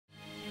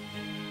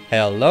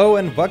Hello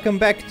and welcome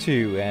back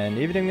to an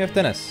evening with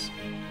Deniz.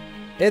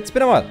 It's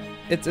been a while.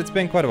 It's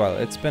been quite a while.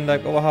 It's been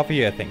like over half a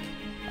year, I think.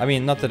 I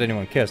mean, not that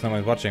anyone cares, no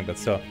one's watching, but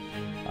still.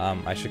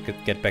 I should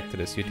get back to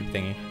this YouTube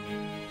thingy.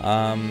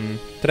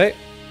 Today,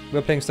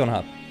 we're playing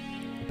Stonehearth.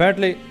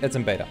 Apparently, it's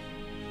in beta,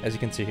 as you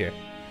can see here.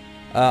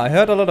 I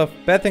heard a lot of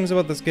bad things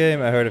about this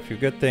game, I heard a few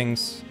good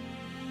things.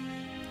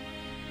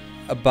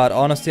 But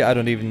honestly, I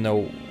don't even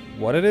know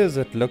what it is.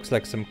 It looks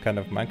like some kind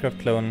of Minecraft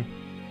clone,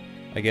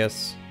 I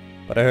guess.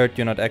 But I heard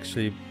you're not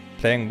actually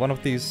playing one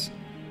of these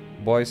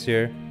boys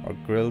here, or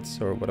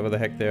grills, or whatever the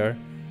heck they are.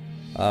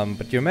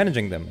 But you're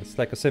managing them. It's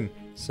like a sim.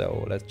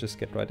 So let's just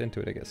get right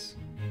into it, I guess.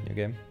 New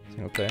game,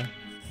 single player.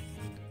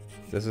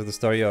 This is the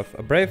story of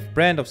a brave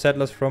band of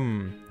settlers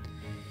from...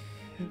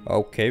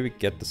 Okay, we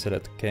get the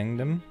Select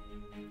Kingdom.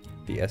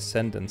 The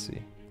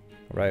Ascendancy.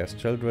 Raya's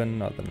children,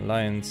 Northern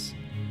Alliance.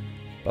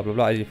 Blah blah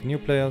blah, ID for new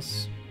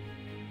players.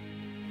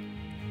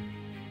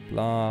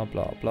 Blah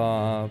blah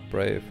blah.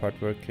 Brave,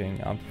 hardworking,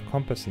 armed with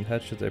compass and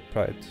head should they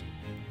pride.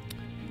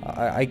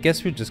 I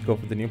guess we just go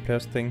for the new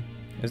players thing.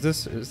 Is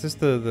this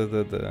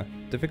the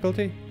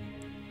difficulty?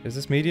 Is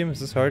this medium? Is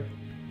this hard?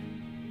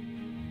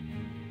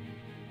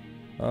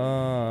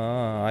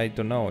 I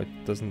don't know.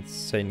 It doesn't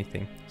say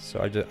anything. So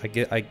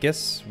I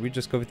guess we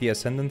just go with the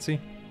Ascendancy.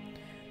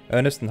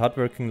 Earnest and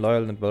hardworking,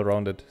 loyal and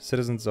well-rounded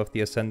citizens of the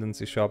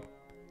Ascendancy chop.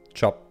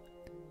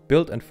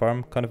 Build and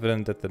farm,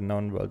 confident that the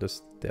known world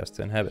is theirs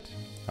to inhabit.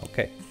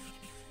 Okay.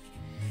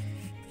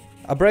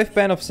 A brave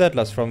band of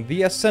settlers from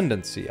the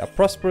Ascendancy, a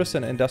prosperous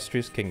and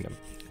industrious kingdom.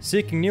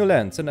 Seeking new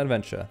lands and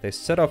adventure, they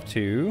set off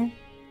to...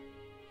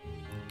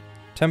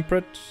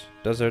 temperate,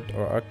 desert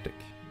or arctic.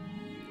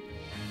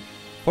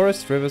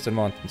 Forests, rivers and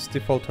mountains,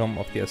 default home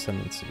of the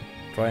Ascendancy.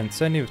 Dry and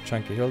sandy with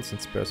chunky hills and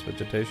sparse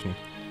vegetation.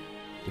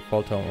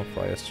 Default home of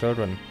Raya's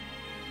children.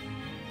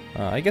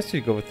 I guess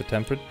we go with the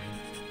temperate.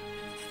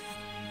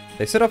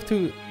 They set off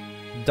to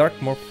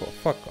Darkmoor for...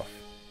 Fuck off.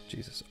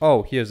 Jesus.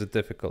 Oh, here's a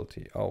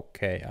difficulty.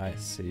 Okay, I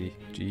see.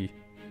 G.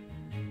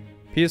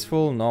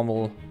 Peaceful,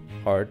 normal,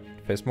 hard.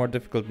 Face more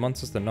difficult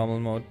monsters than normal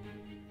mode.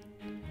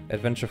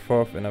 Adventure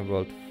forth in a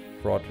world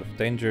fraught with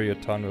danger. Your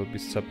town will be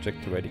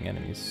subject to raiding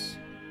enemies.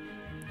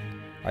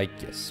 I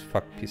guess.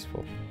 Fuck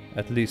peaceful.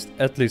 At least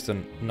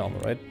on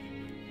normal, right?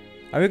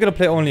 And we're gonna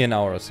play only an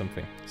hour or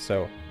something.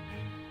 So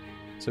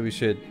we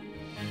should,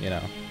 you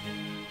know...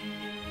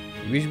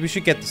 We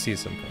should get to see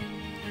something.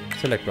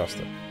 Select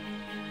roster.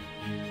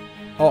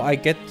 Oh, I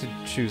get to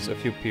choose a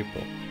few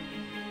people.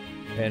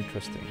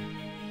 Interesting.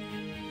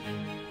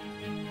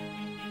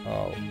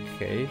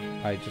 Okay,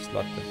 I just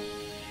locked it.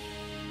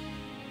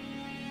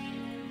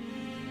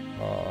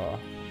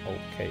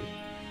 Okay.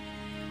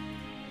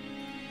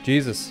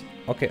 Jesus.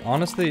 Okay,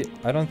 honestly,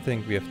 I don't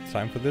think we have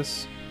time for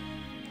this.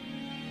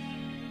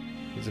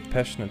 He's a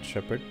passionate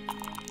shepherd.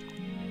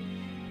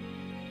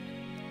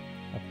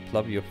 A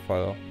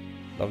pluviophile.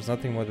 Loves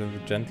nothing more than the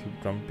gentle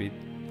drumbeat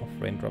of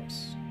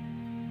raindrops.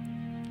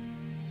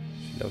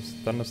 She loves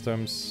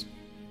thunderstorms.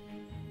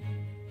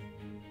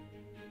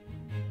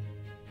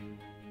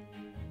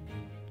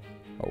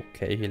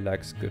 Okay, he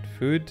likes good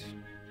food.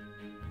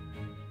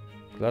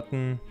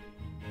 Glutton.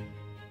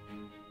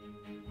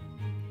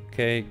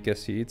 Okay,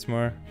 guess he eats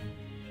more.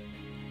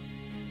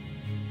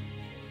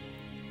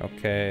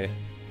 Okay,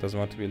 doesn't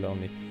want to be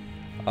lonely.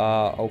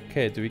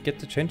 Okay, do we get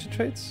to change the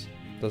traits?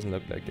 Doesn't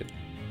look like it.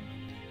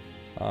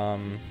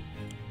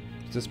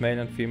 Is this male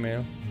and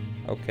female?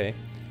 Okay.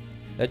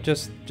 Let's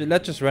just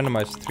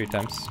randomize 3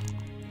 times.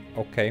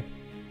 Okay.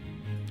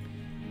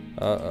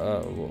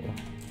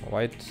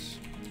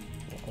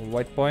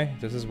 White boy.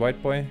 This is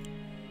white boy.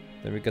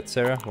 Then we got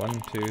Sarah.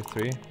 1, 2,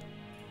 3.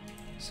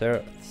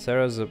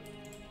 Sarah's a...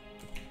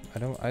 I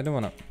don't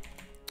wanna...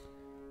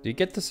 Do you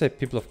get to say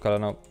people of color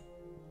now?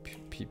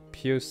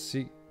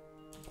 POC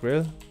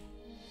grill?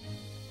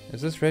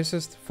 Is this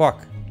racist?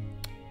 Fuck.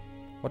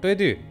 What do I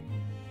do?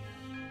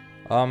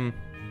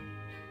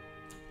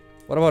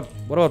 What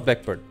about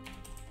Blackbird?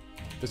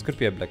 This could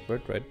be a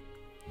Blackbird, right?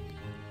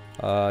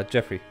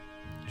 Jeffrey.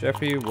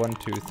 Jeffrey, 1,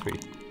 2, 3.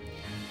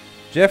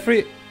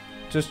 Jeffrey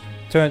just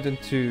turned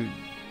into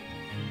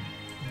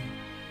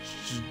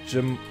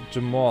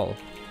Jamal.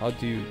 How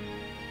do you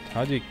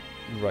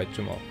write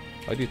Jamal?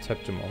 How do you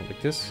type Jamal?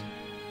 Like this?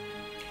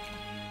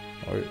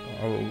 Or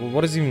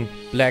what is even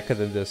blacker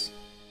than this?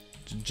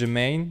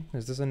 Jermaine?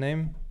 Is this a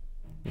name?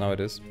 No, it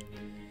is.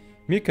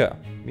 Mika.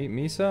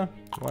 Misa?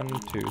 1,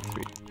 2,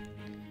 3.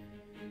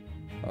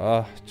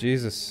 Oh,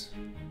 Jesus.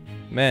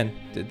 Man,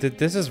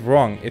 this is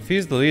wrong. If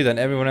he's the leader and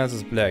everyone else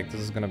is black,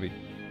 this is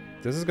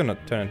gonna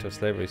turn into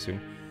slavery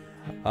soon.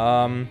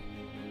 I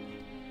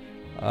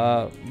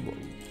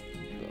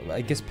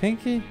guess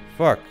Pinky?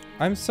 Fuck.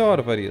 I'm so out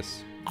of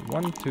ideas.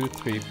 1, 2,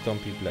 3,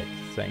 don't be black.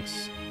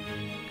 Thanks.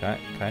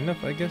 Kind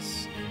of, I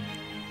guess.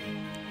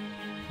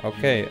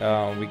 Okay,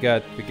 we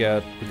got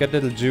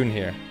little June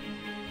here.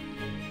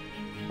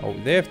 Oh,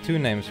 they have 2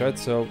 names, right?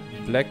 So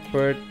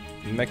Blackbird,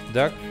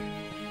 McDuck.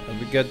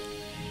 We got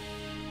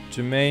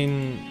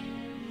Jermaine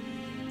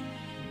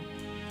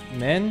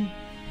Man.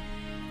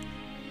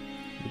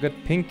 We got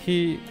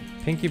Pinky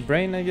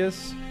Brain, I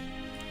guess.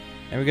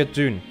 And we got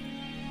June.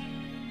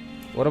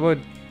 What about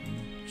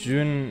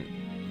June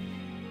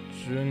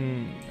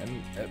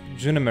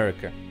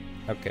America?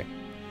 Okay.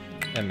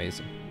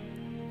 Amazing.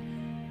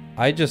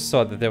 I just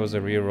saw that there was a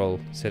reroll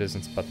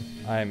citizens button.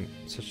 I'm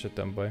such a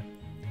dumb boy.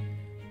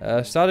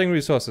 Starting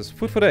resources.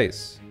 Food for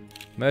days.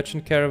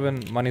 Merchant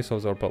caravan. Money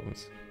solves all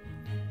problems.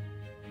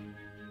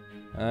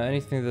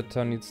 Anything that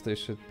town needs, they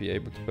should be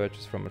able to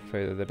purchase from a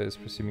trader that is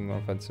presuming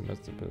more fancy.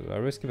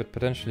 A risky but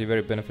potentially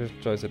very beneficial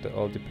choice. It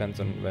all depends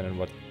on when and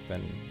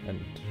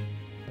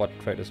what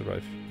traders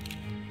arrive.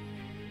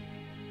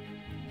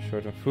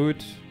 Short on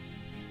food,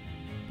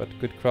 but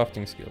good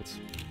crafting skills.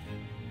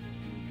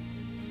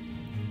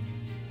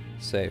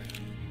 Save.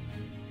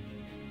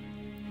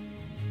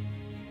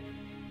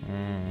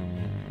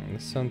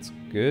 This sounds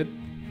good.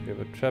 We have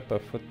a trapper,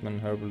 footman,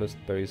 herbalist,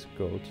 berries,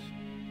 gold.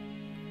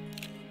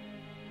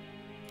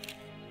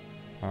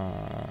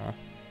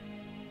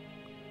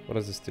 What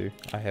does this do?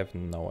 I have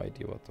no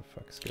idea what the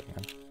fuck is going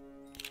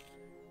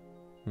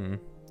on.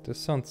 This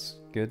sounds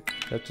good.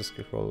 Let's just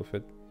get roll with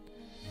it.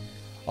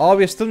 Oh,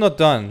 we're still not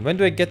done. When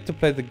do I get to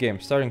play the game?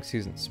 Starting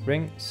season.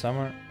 Spring,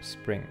 summer,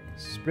 spring.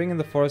 Spring in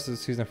the forest is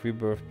the season of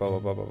rebirth. Blah, blah,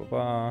 blah, blah, blah,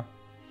 blah.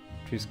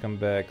 Trees come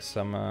back.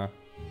 Summer.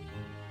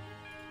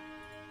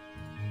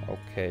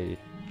 Okay.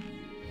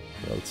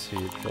 Let's see.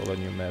 Roll a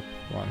new map.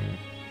 1,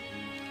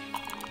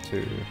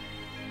 2,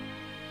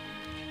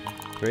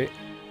 3.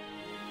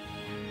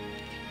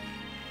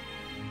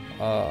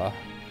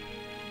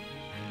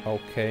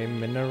 Okay,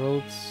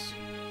 minerals.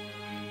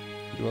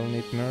 You will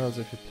need minerals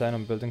if you plan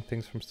on building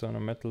things from stone or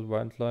metal.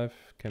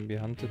 Wildlife can be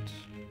hunted.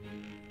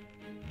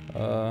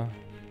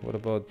 What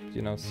about,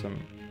 you know,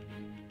 some...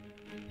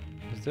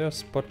 Is there a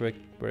spot where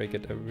I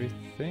get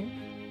everything?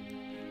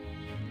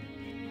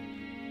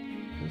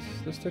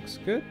 This looks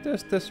good.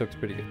 This looks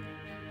pretty good.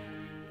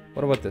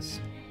 What about this?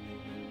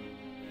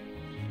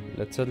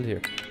 Let's settle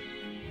here.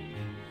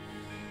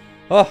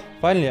 Oh,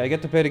 finally, I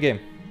get to play the game.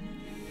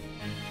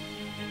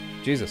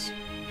 Jesus.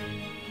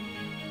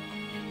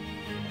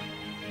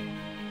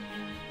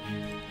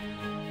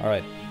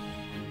 Alright,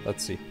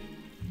 let's see.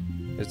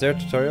 Is there a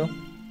tutorial?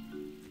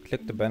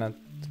 Click the banner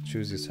to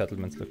choose your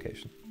settlement's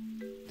location.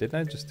 Didn't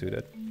I just do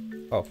that?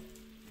 Oh.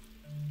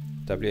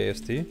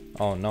 WASD?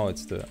 Oh no,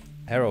 it's the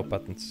arrow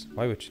buttons.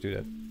 Why would you do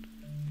that?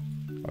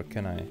 Or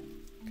can I?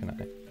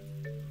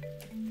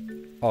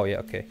 Oh yeah,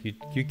 okay.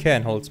 You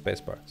can hold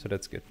spacebar, so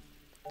that's good.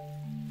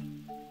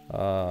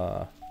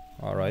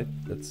 Alright,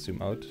 let's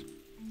zoom out.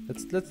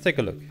 Let's take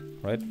a look,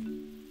 right?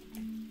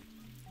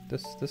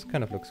 This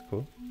kind of looks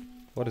cool.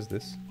 What is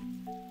this?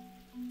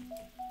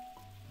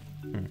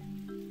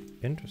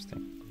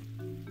 Interesting.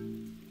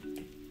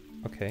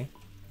 Okay.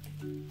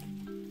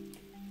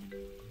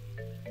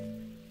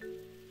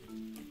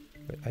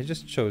 Wait, I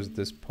just chose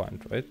this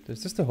point, right?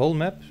 Is this the whole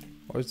map?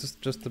 Or is this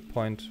just the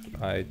point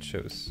I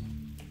chose?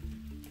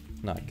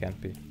 No, it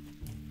can't be.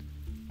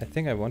 I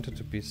think I wanted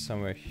to be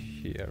somewhere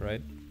here,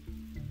 right?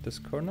 This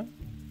corner?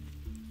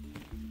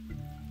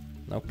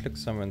 Now click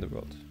somewhere in the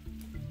world.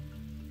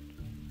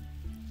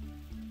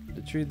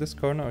 Literally this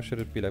corner, or should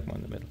it be like more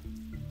in the middle?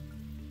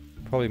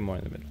 Probably more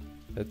in the middle.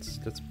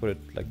 Let's put it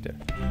like there.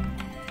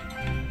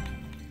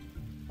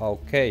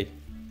 Okay.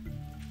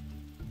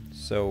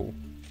 So,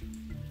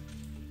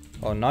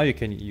 oh, now you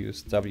can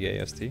use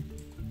WASD.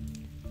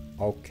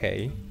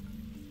 Okay.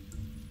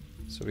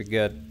 So we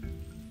get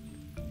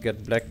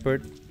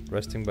Blackbird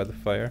resting by the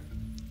fire.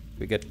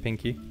 We get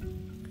Pinky.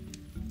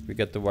 We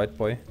get the white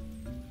boy.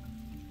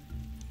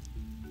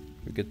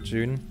 We get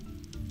June.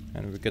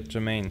 And we get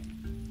Jermaine.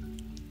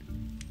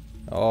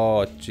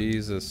 Oh,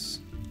 Jesus.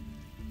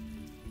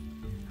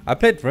 I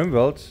played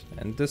RimWorld,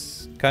 and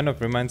this kind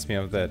of reminds me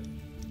of that.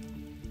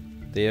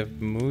 They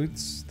have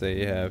moods,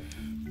 they have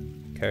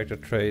character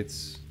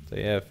traits,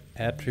 they have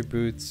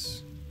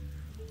attributes.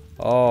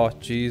 Oh,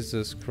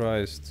 Jesus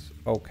Christ.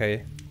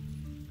 Okay.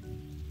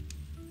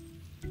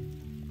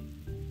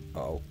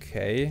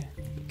 Okay.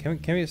 Can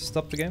we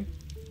stop the game?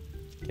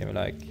 Can we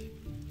like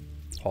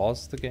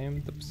pause the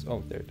game?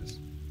 Oh, there it is.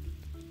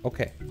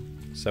 Okay.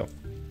 So.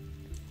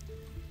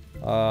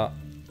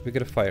 We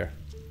get a fire.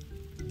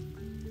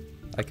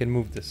 I can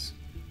move this.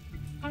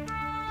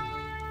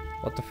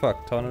 What the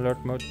fuck? Town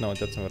alert mode? No,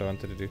 that's not what I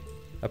wanted to do.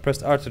 I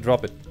pressed R to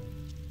drop it.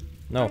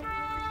 No.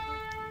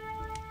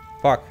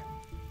 Fuck.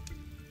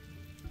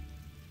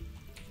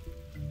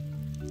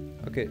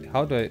 Okay,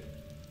 how do I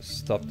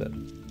stop that?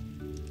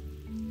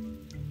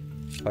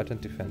 Fight and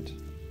defend.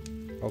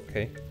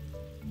 Okay.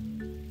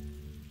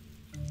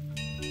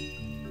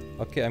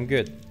 Okay, I'm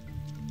good.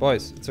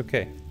 Boys, it's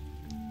okay.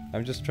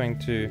 I'm just trying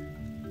to...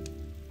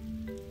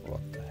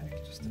 What the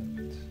heck just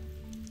happened?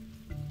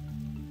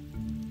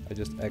 I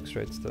just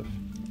x-rayed stuff.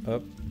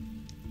 Up.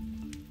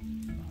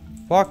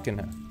 Fucking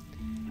hell.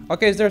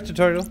 Okay, is there a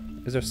tutorial?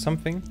 Is there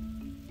something?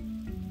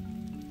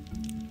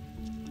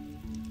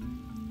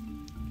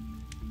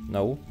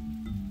 No.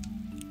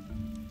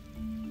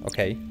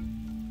 Okay.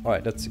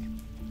 Alright, let's see.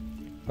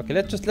 Okay,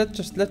 let's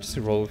just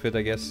roll with it,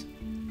 I guess.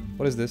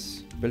 What is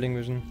this? Building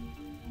vision.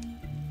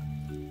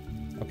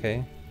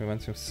 Okay, we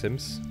went through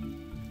Sims.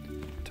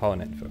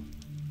 Town info.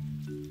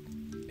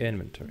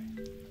 Inventory.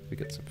 We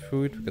got some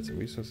food, we got some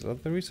resources. Are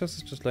the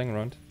resources just lying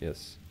around?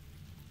 Yes.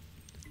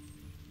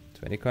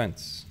 20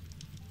 coins.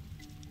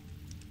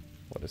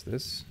 What is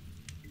this?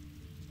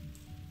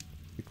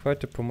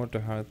 Required to promote the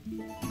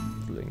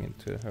hardling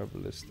into a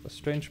herbalist. A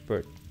strange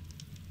bird.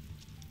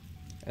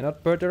 An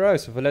odd bird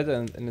arrives with a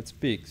letter in its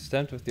beak,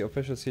 stamped with the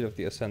official seal of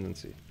the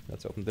Ascendancy.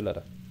 Let's open the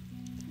letter.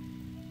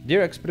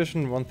 Dear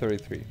Expedition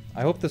 133,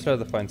 I hope this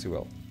letter finds you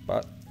well,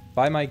 but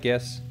by my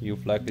guess,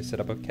 you've likely set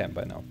up a camp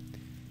by now.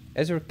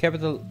 As your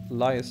capital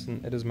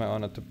liaison, it is my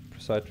honor to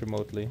preside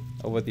remotely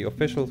over the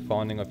official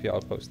founding of your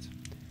outpost.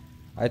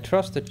 I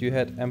trust that you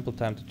had ample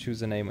time to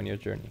choose a name on your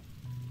journey.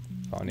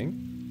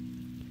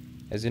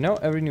 Founding? As you know,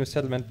 every new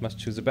settlement must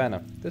choose a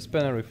banner. This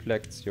banner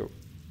reflects your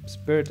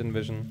spirit and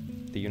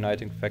vision, the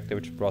uniting factor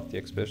which brought the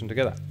expedition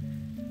together.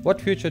 What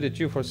future did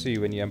you foresee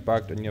when you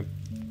embarked on your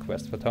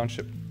quest for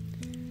township?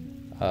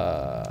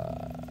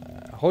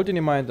 Hold in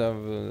your mind,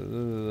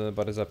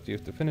 but it's up to you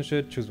to finish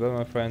it. Choose well,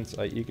 my friends.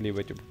 I eagerly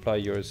wait to reply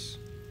yours.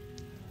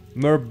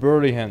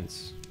 Burly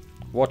Hands.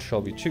 What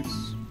shall we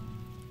choose?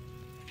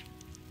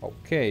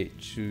 Okay,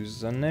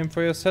 choose a name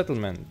for your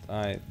settlement,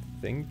 I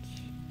think.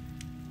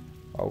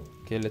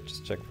 Okay, let's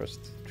just check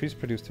first. Trees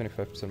produce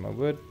 25% more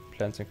wood.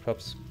 Plants and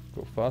crops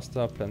grow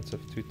faster. Plants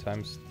have 2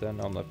 times their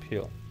normal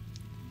appeal.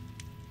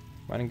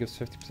 Mining gives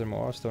 50%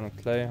 more ore, stone and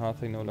clay.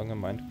 Hearthing no longer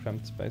mined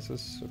cramped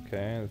spaces.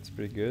 Okay, that's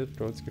pretty good.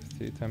 Roads give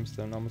 3 times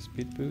their normal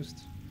speed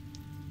boost.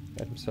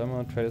 Item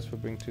summer, traders will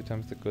bring 2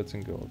 times the goods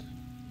in gold.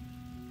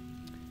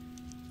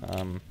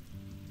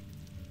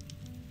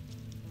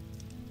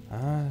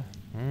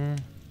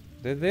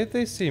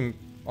 They seem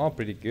all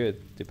pretty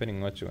good, depending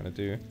on what you want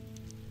to do.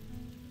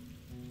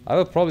 I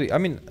will probably, I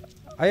mean,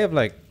 I have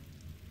like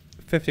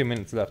 15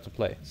 minutes left to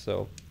play,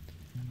 so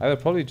I will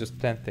probably just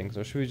plant things,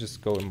 or should we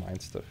just go and mine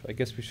stuff? I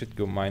guess we should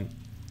go mine.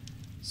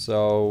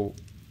 So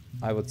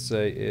I would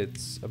say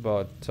it's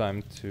about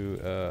time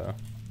to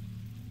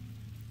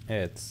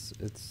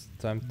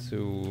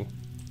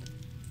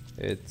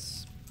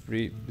it's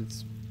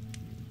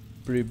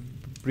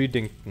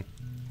breeding.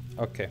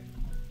 Okay,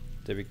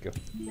 there we go.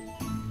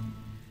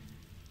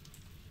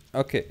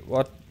 Okay,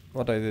 what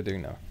are they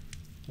doing now?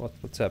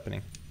 What's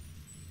happening?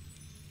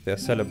 They're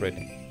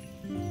celebrating.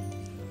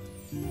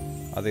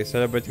 Are they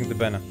celebrating the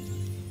banner?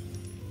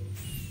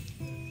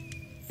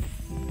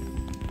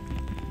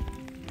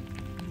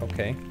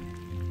 Okay.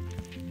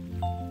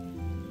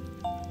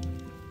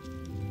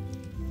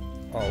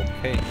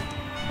 Okay.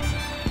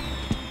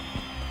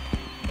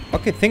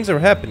 Okay, things are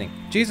happening.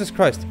 Jesus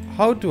Christ,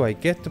 how do I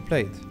get to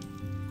play it?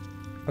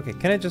 Okay,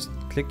 can I just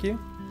click you?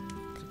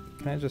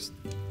 Can I just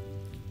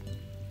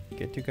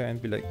get you guy and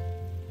be like,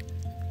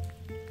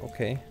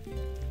 okay.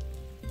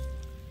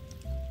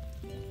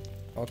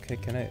 Okay,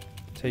 can I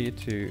tell you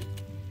to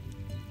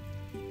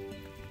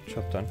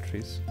chop down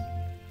trees?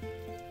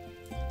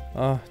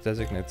 Oh,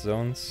 designate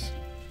zones.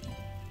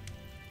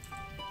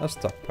 A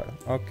stockpile.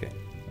 Okay,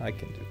 I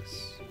can do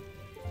this.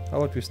 How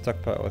about we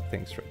stockpile our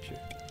things right here?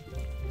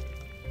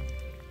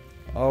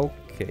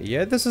 Okay,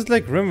 yeah, this is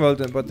like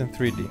RimWorld but in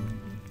 3D.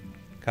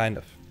 Kind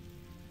of.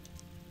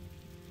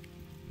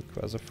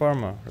 Requires a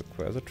farmer,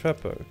 requires a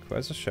trapper,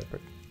 requires a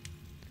shepherd.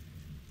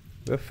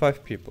 We have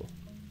 5 people.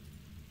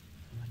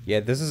 Yeah,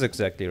 this is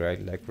exactly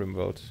right, like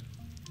RimWorld.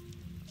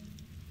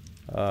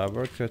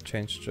 Worker,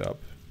 change job.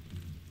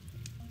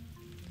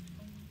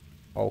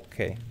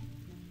 Okay.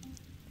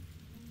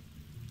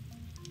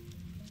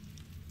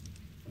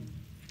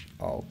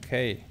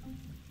 Okay.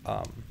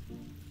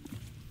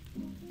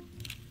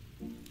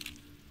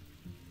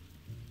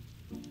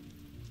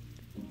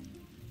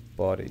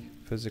 Body,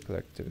 physical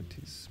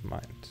activities,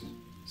 mind,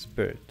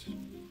 spirit.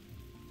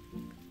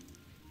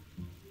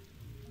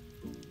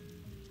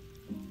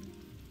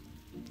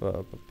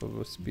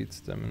 Speed,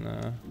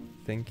 stamina,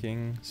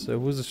 thinking. So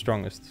who's the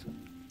strongest?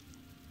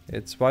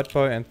 It's White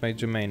Boy and my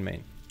Jermaine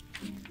main.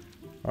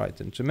 Alright,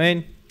 then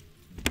Jermaine,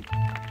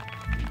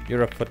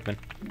 you're a footman.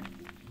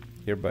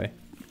 Hereby.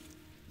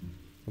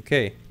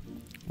 Okay,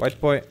 White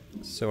Boy,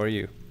 so are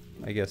you,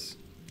 I guess.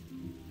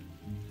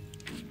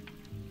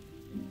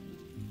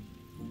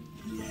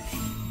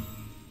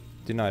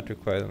 Denied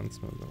requirements,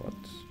 what?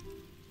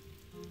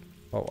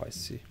 Oh, I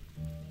see.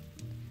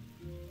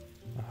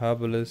 A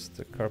herbalist,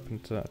 a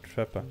carpenter, a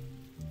trapper.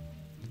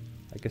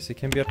 I guess he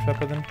can be a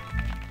trapper then.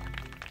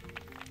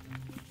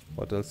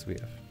 What else we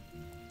have?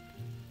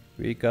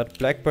 We got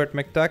Blackbird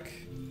McDuck.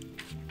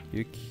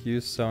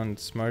 You sound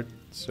smart,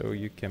 so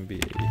you can be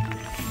a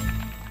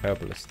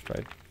herbalist,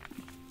 right?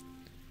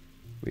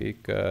 We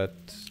got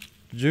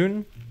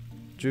June.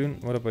 June,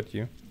 what about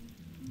you?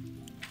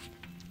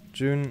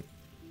 June,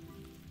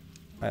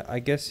 I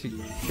guess he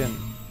can.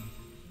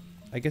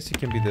 I guess he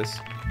can be this.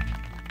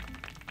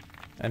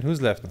 And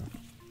who's left now?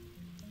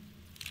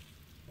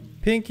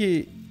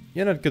 Pinky,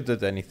 you're not good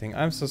at anything.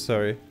 I'm so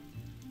sorry.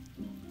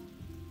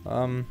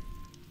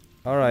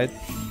 Alright.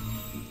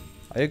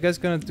 Are you guys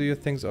gonna do your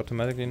things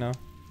automatically now?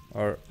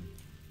 Or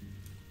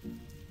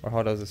Or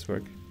how does this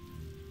work?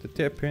 Did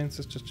the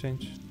appearances just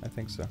change? I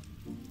think so.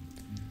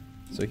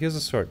 So here's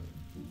a sword.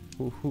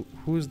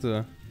 Who's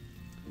the...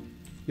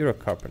 You're a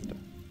carpenter.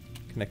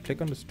 Can I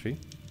click on this tree?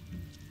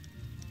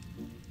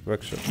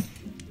 Workshop.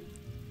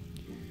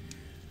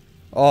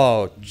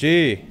 Oh,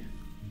 gee.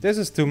 This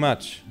is too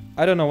much.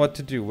 I don't know what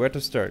to do, where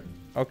to start.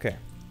 Okay.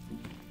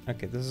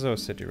 Okay, this is our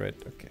city, right?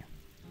 Okay.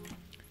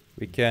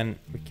 We can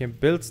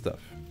build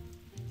stuff.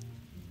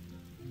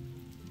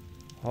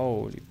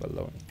 Holy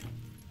baloney.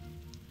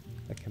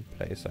 I can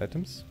place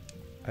items.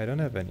 I don't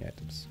have any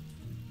items.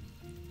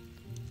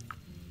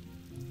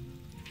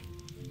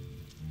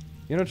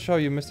 You're not sure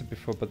you missed it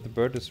before, but the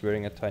bird is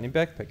wearing a tiny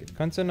backpack. It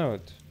contains a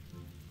note,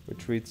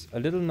 which reads, a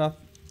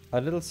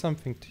little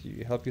something to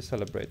you, help you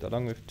celebrate,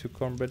 along with 2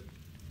 cornbread,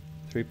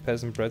 3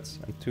 peasant breads,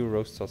 and 2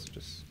 roast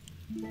sausages.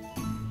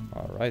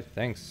 Alright,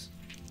 thanks.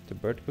 The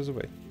bird goes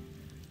away.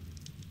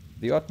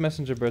 The odd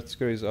messenger bird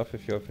scurries off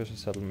with your official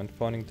settlement,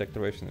 phoning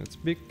declaration in its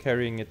beak,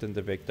 carrying it in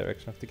the vague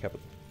direction of the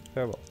capital.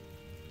 Farewell.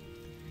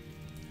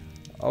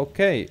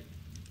 Okay.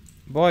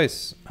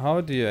 Boys, how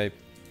do I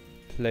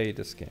play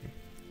this game?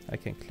 I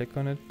can click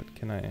on it, but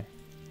can I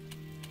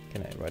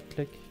right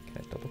click? Can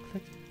I double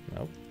click?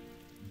 No.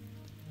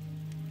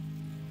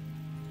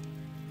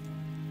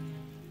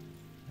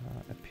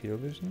 Appeal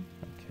vision,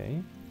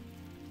 okay.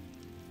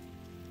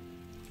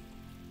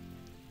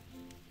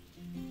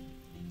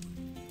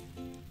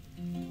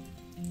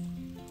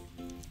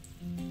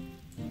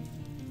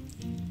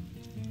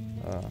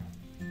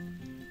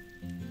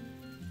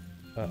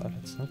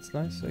 That's not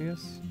nice, I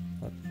guess.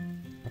 But,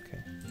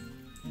 okay.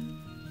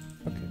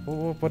 Okay,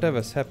 well,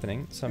 whatever's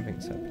happening,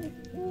 something's happening.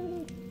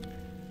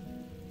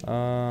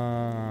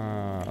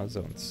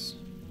 Zones.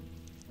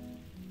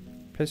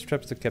 Place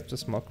traps to capture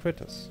small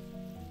critters.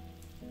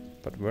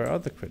 But where are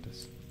the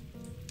critters?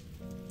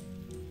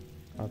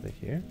 Are they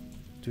here?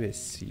 Do I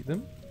see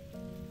them?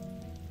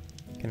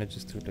 Can I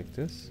just do it like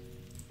this?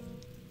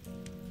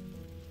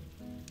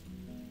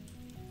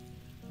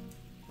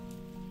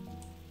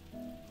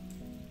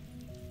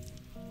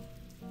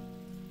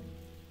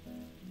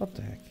 What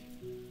the heck?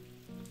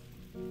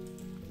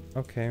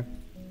 Okay.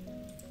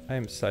 I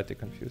am slightly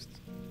confused.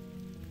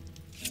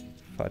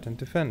 Fight and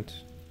defend.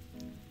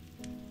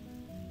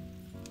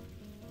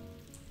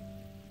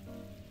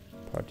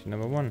 Party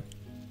number 1.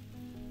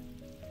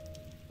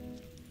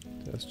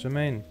 There's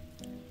Jermaine.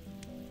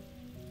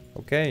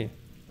 Okay.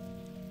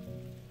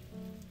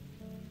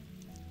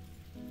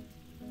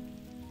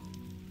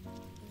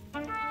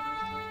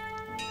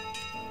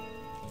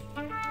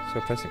 So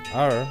pressing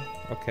R,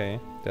 okay,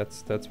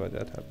 that's why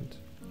that happened.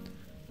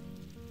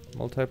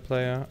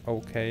 Multiplayer,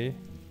 okay.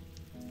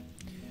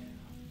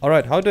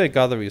 Alright, how do I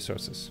gather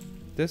resources?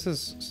 This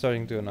is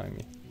starting to annoy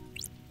me.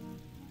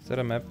 Is that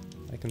a map?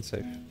 I can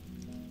save.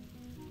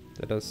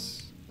 That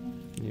is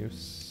new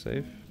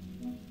save.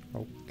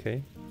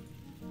 Okay.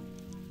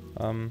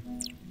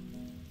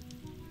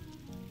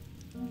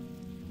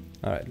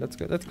 Alright, let's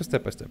go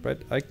step by step,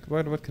 right?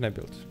 What can I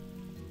build?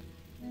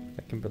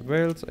 I can build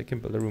rails, I can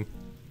build a room.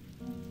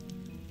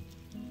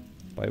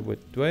 By wood.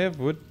 Do I have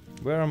wood?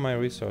 Where are my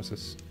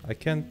resources? I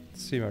can't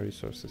see my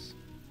resources.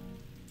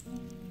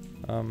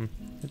 I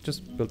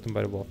just built them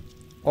by the wall.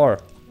 Or,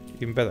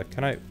 even better,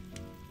 can I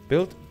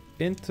build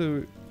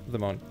into the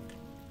mountain?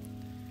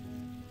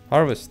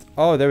 Harvest.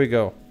 Oh, there we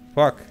go.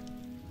 Fuck.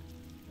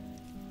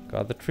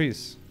 Gather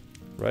trees.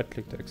 Right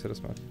click to exit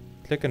this mode.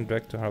 Click and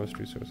drag to harvest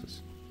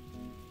resources.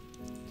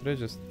 Did I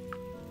just...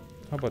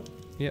 How about...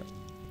 Yeah,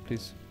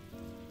 please.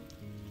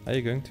 Are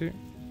you going to?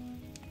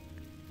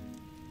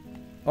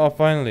 Oh,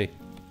 finally.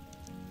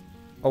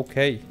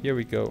 Okay, here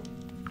we go.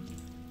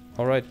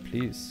 Alright,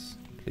 please.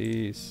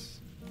 Please.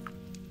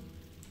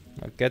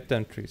 Now get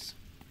them trees.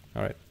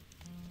 Alright.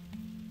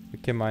 We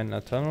can mine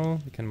a tunnel.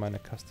 We can mine a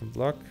custom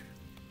block.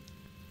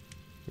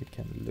 We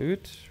can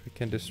loot. We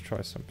can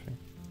destroy something.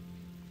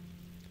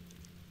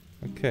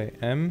 Okay,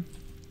 M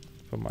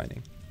for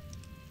mining.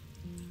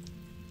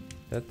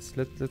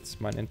 Let's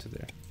mine into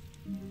there.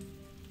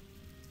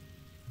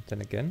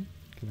 Then again,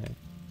 can I...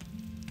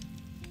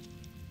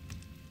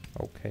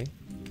 Okay.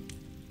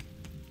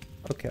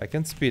 Okay, I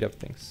can speed up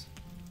things.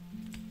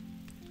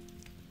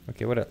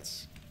 Okay, what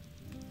else?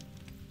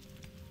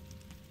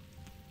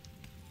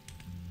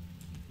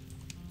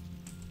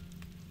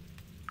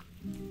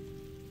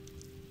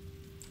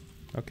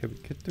 Okay, we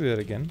could do that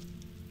again.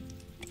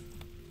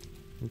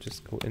 And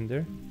just go in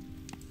there.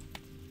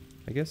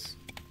 I guess.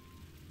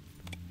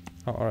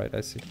 Oh, alright,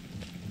 I see.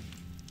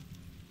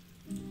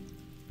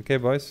 Okay,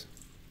 boys.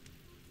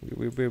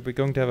 We're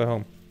going to have a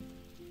home.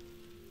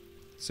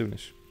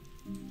 Soonish.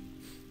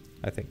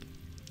 I think.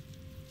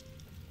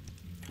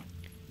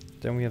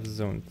 Then we have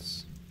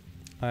zones.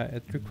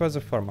 It requires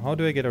a farmer. How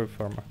do I get a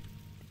farmer?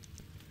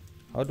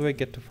 How do I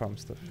get to farm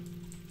stuff?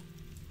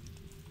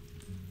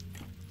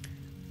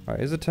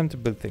 Alright, is it time to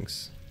build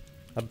things?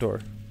 A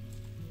door.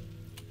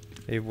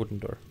 A wooden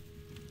door.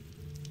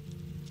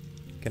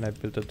 Can I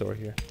build a door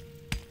here?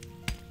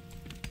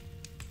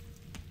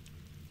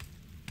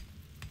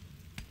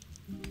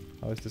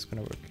 How is this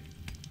gonna work?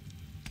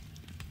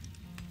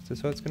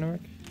 this how it's gonna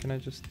work? Can I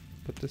just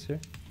put this here?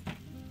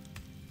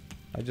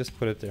 I just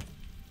put it there.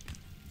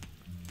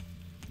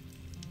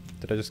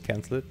 Did I just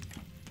cancel it?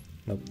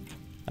 Nope,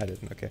 I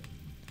didn't, okay.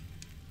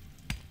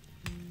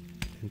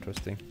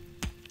 Interesting.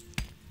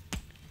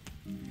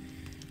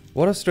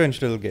 What a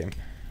strange little game.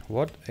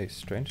 What a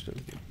strange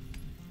little game.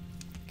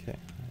 Okay,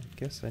 I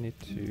guess I need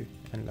to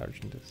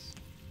enlarge this.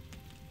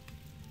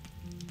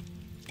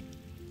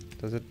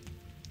 Does it...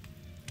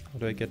 How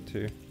do I get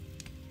to...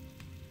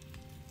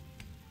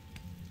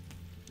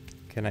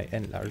 Can I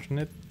enlarge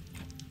it?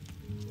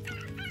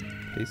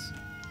 Please.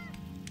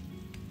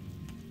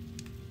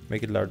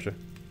 Make it larger.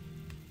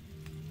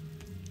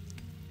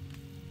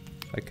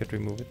 I could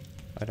remove it.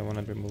 I don't want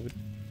to remove it.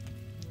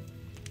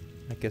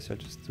 I guess I'll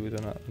just do it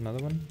on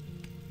another one.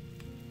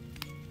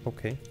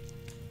 Okay.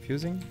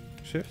 Fusing?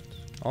 Shift?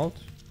 Alt?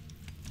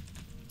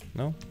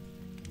 No?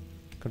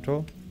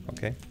 Control?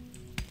 Okay.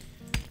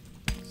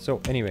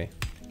 So, anyway.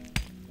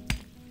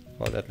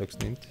 Well, that looks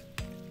neat.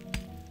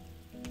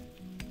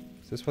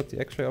 Is this what the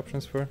X-ray option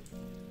is for?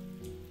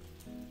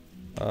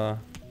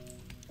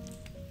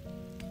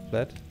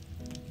 Flat?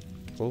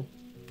 Full?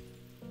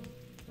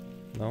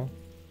 No?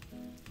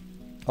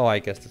 Oh, I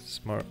guess this is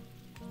more...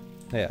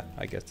 Yeah,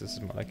 I guess this is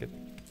more like it.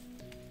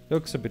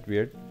 Looks a bit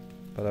weird,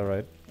 but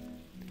alright.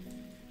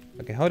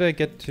 Okay, how do I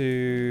get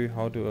to...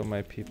 How do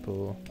my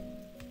people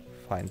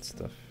find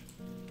stuff?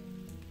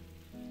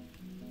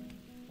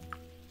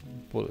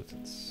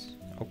 Bulletins.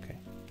 Okay.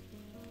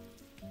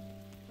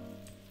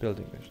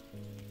 Building vision.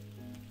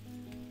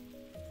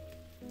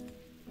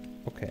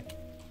 Okay.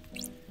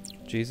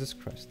 Jesus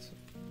Christ.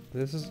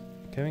 This is...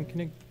 Kevin, can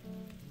you...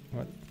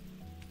 What?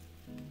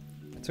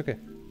 It's okay.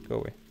 Go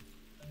away.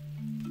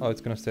 Oh,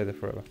 it's gonna stay there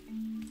forever.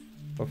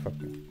 Oh, fuck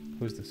me.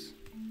 Who's this?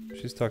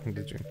 She's talking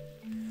to June.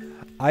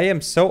 I am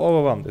so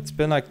overwhelmed. It's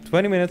been like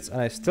 20 minutes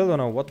and I still don't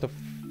know what the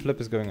flip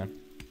is going on.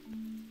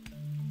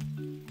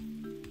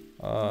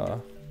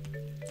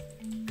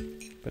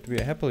 But we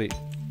are happily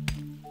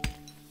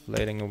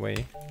flailing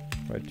away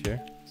right here.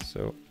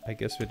 So I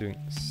guess we're doing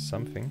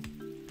something.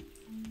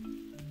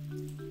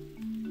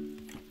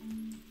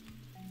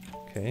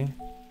 Okay.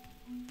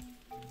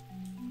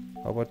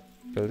 How about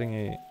building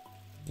a,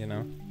 you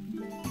know?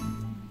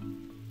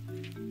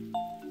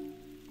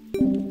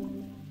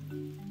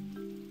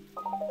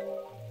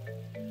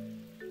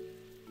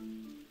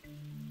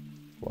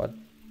 What?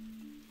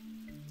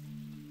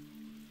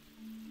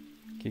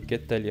 Okay,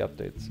 get daily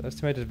updates.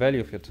 Estimated value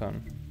of your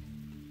turn.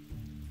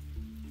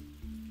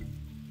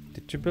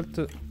 Did you build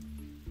the...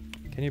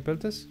 Can you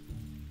build this?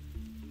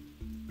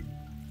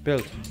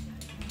 Build.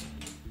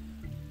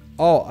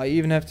 Oh, I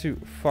even have to...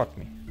 Fuck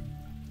me.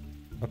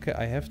 Okay,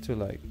 I have to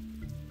like...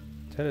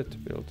 Tell it to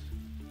build.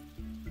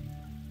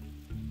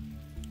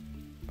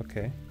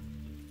 Okay.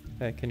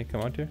 Hey, can you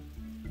come out here?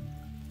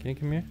 Can you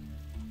come here?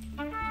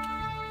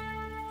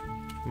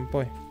 My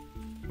boy.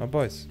 My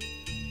boys.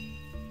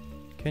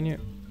 Can you...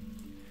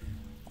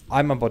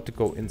 I'm about to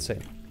go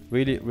insane.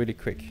 Really, really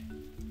quick.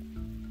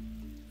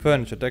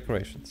 Furniture,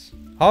 decorations.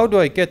 How do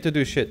I get to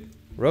do shit?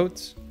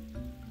 Roads?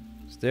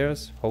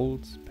 Stairs,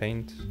 holes,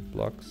 paint,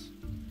 blocks.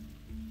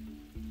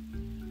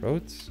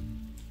 Roads?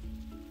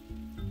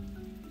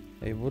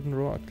 A wooden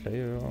road, a clay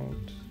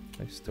road,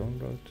 a stone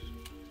road.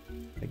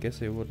 I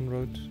guess a wooden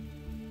road.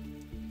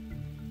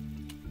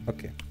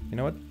 Okay, you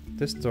know what?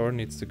 This door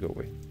needs to go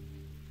away.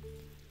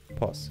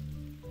 Pause.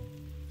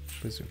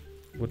 Resume.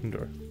 Wooden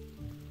door.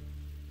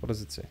 What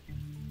does it say?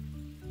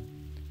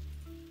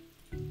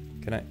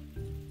 Can I...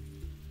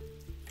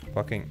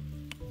 Fucking...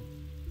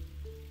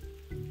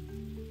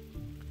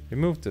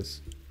 Remove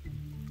this.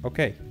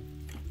 Okay.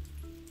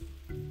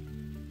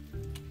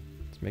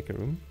 Let's make a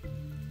room.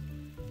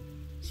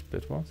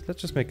 Split walls.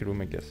 Let's just make a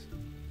room, I guess.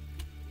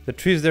 The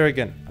tree's there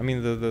again. I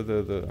mean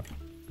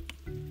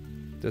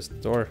this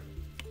door.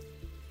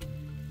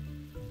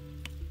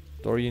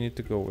 Door, you need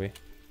to go away.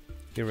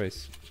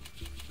 Erase.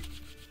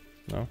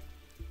 No.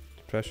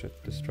 Trash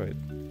it. Destroy it.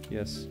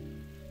 Yes.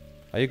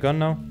 Are you gone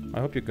now? I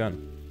hope you're gone.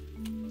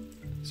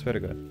 Swear to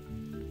God.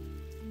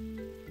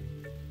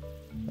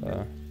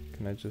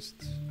 Can I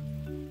just...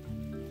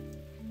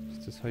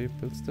 Is this how you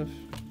build stuff?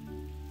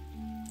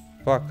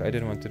 Fuck, I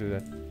didn't want to do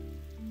that.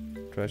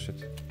 Trash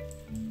it.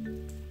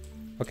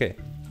 Okay.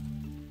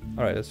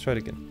 Alright, let's try it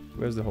again.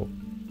 Where's the hole?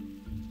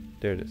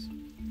 There it is.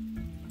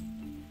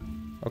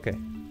 Okay.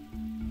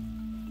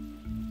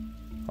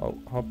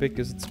 How big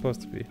is it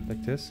supposed to be?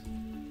 Like this?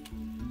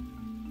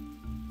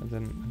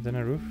 And then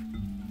a roof?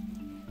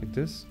 Like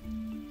this?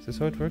 Is this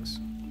how it works?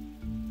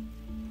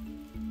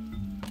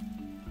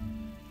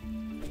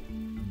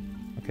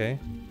 Okay.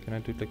 Can I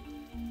do it like...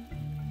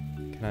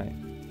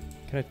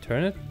 Can I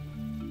turn it?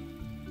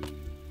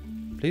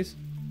 Please?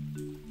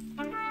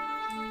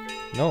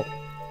 No.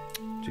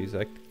 Jeez,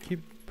 I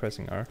keep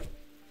pressing R.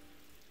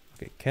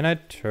 Okay, can I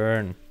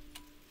turn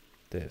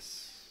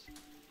this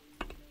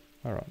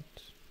around?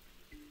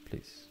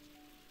 Please.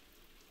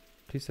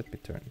 Please let me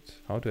turn it.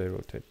 How do I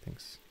rotate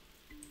things?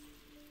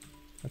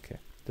 Okay,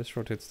 this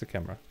rotates the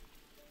camera.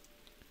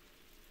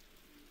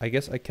 I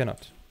guess I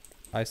cannot.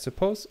 I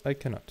suppose I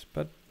cannot,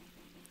 but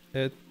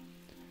is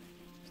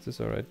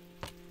this alright?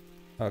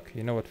 Okay,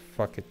 you know what?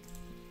 Fuck it.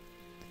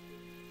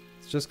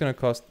 It's just gonna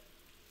cost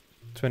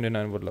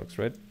 29 woodlogs,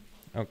 right?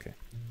 Okay.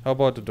 How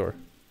about the door?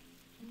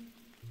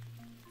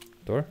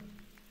 Door?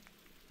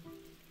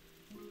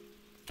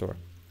 Door.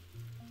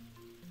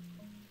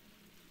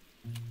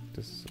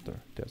 This is a door.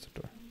 There's a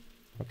door.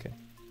 Okay.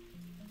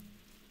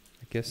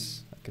 I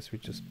guess we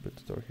just put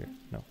the door here.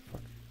 No,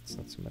 fuck. It's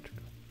not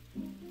symmetrical.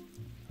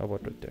 How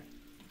about right there?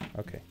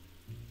 Okay.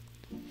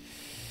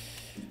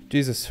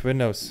 Jesus,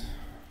 windows.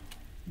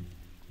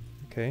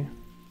 Okay.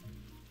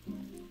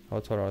 How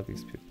tall are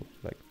these people?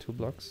 Like 2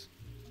 blocks?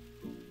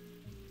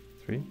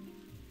 3?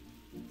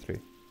 3.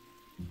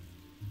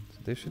 So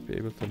they should be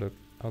able to look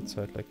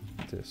outside like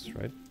this,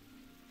 right?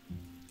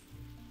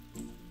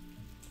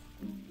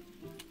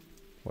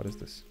 What is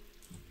this?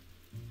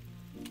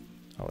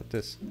 Oh,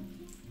 this.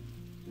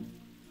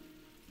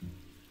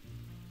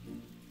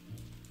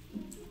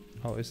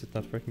 Oh, is it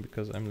not working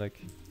because I'm like...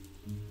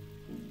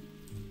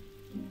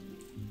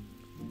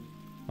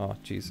 Oh,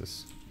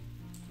 Jesus.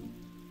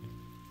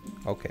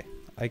 Okay,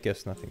 I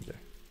guess nothing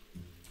there.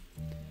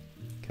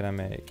 Can I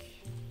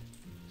make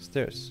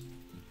stairs?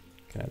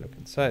 Can I look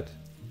inside?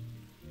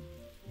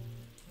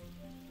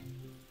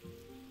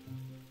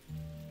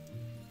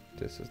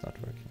 This is not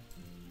working.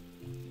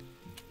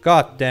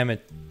 God damn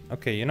it.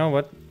 Okay, you know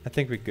what? I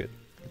think we're good.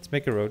 Let's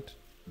make a road.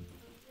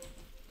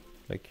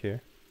 Like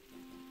here.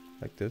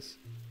 Like this.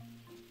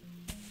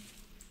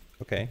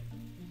 Okay.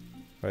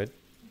 Right.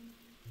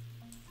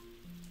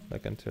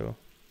 Like until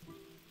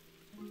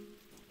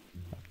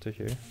up to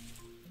here.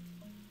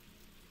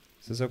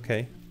 Is this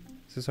okay?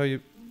 Is this how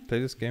you play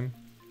this game?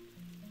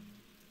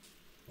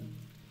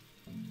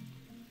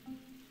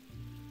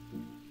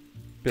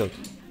 Build.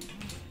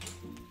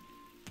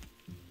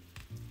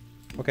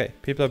 Okay,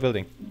 people are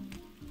building.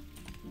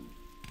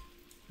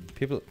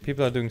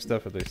 People are doing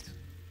stuff at least.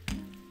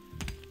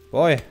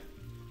 Boy!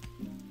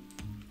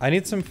 I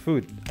need some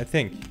food, I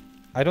think.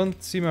 I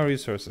don't see my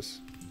resources.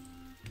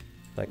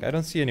 Like, I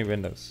don't see any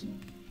windows.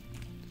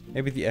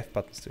 Maybe the F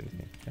buttons do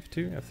anything.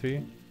 F2,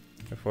 F3,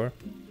 F4?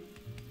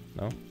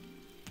 No?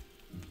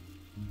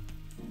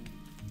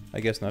 I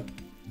guess not.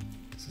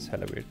 This is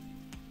hella weird.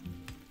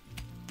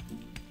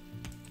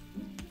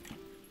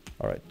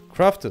 Alright,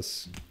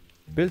 crafters.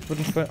 Build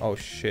wooden furniture. Oh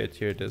shit,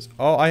 here it is.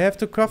 Oh, I have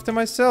to craft them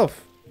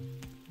myself!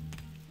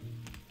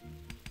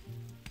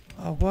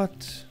 Oh,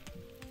 what?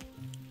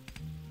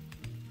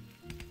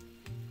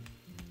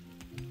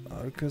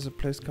 Because I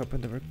placed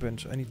carpenter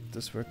workbench. I need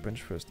this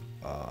workbench first.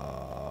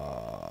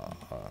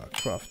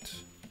 Craft.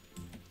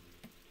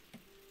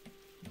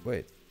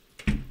 Wait.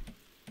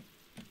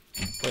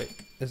 Wait,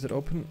 is it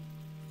open?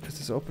 Is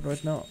this open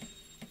right now?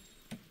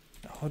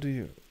 How do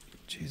you...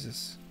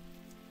 Jesus.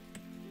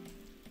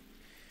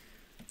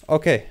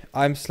 Okay,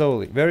 I'm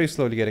slowly, very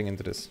slowly getting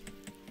into this.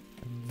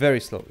 Very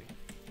slowly.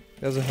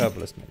 There's a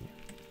herbalist menu.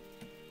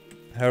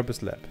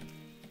 Herbalist lab.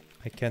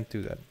 I can't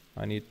do that.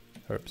 I need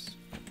herbs.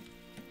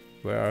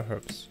 Where are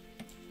herbs?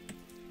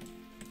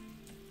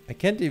 I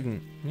can't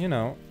even, you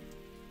know,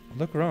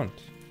 look around.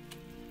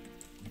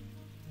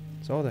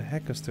 So how the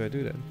heckers do I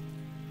do that?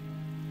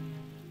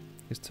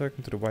 He's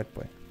talking to the white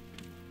boy.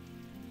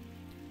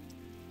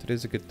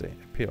 Today's a good day.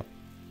 Appeal.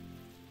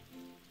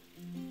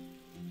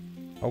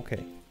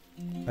 Okay.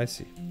 I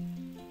see.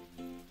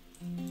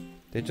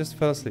 They just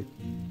fell asleep.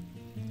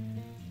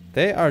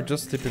 They are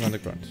just sleeping on the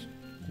ground.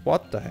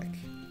 What the heck?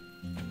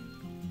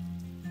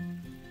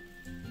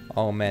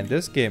 Oh man,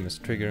 this game is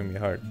triggering me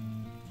hard.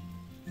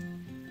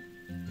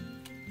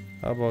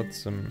 How about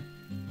some...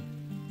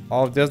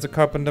 Oh, there's the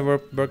carpenter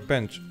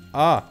workbench.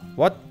 Ah,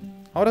 what?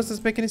 How does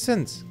this make any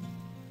sense?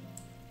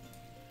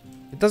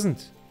 It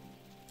doesn't.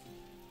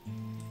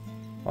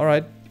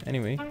 Alright,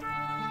 anyway.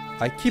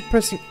 I keep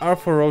pressing R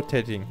for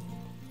rotating.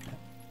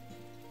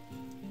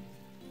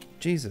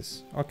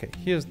 Jesus. Okay,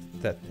 here's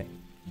that thing.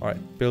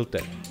 Alright, build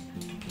that.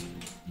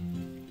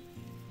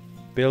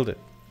 Build it.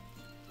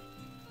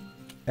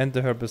 And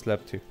the herbalist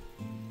lab too.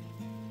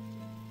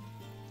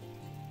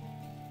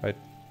 Right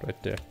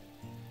there.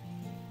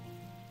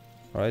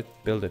 Alright,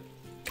 build it.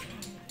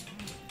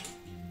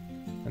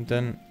 And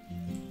then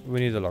we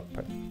need a log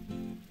pile.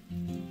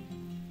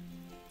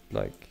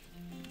 Like...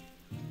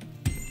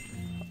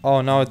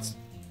 Oh, now it's...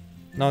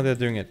 Now they're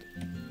doing it.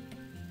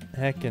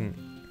 Heckin'.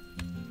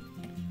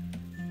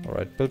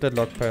 Alright, build that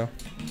log pile.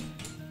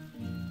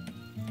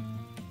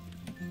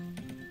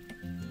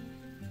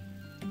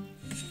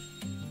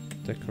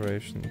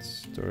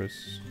 Decorations,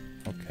 doors.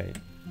 Okay.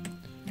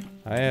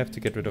 I have to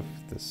get rid of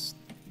this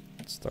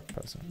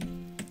stockpile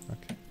zone.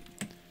 Okay.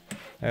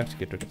 I have to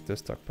get rid of this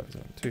stockpile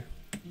zone too.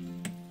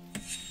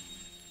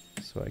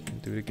 So I can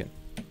do it again.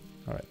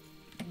 Alright.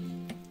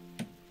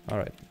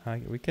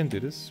 Alright. We can do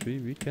this.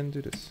 We can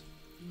do this.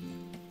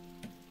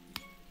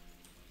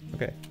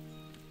 Okay.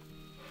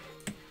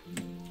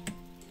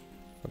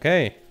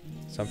 Okay.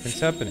 Something's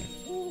happening.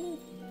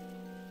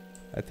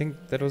 I think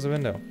that was a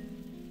window.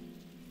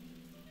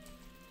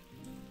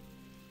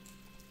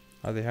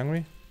 Are they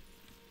hungry?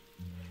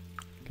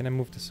 Can I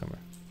move this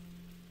somewhere?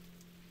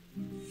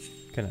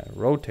 Can I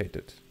rotate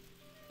it?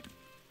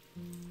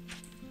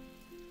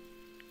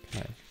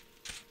 Can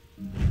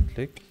I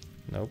click?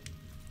 Nope.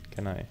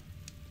 Can I?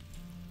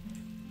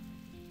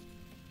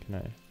 Can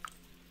I?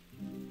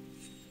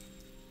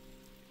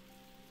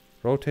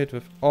 Rotate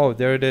with... Oh,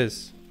 there it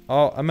is.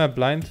 Oh, am I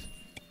blind?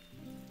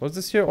 Was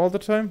this here all the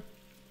time?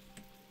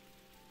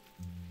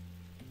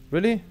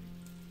 Really?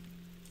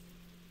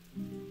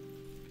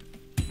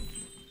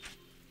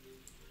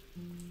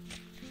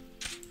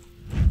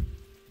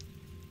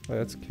 Oh,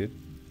 that's cute.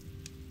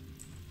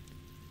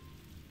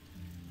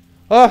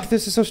 Oh,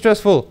 this is so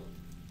stressful.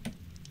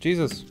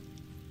 Jesus.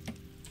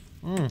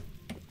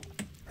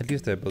 At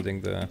least they're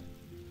building the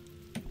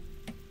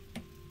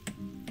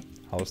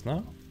house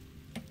now.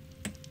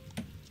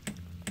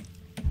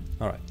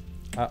 Alright.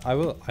 I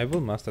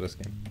will master this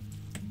game.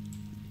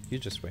 You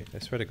just wait, I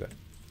swear to God.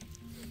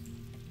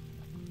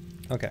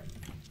 Okay.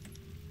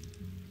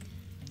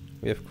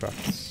 We have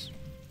crafts.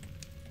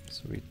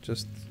 So we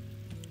just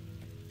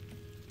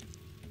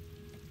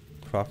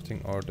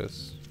crafting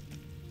orders.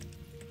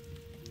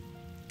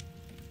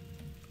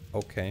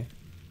 Okay.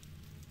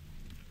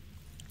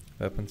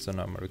 Weapons and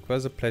armor.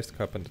 Requires a placed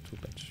carpenter tool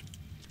bench.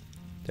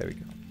 There we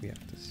go. We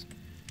have this.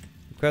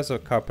 Requires a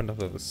carpenter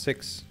level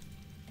 6.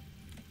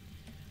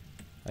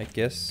 I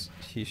guess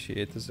she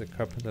it is a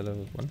carpenter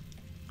level 1.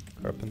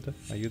 Carpenter.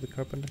 Are you the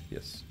carpenter?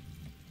 Yes.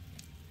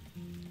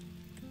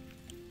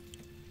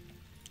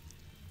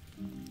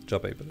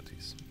 Job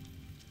abilities.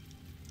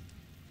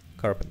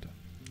 Carpenter.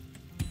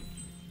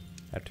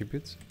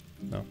 Attributes?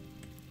 No.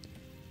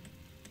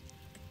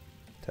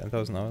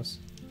 10,000 hours.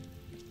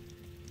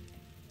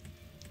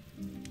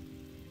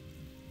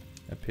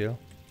 Appeal.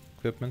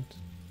 Equipment.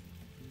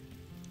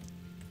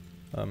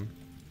 I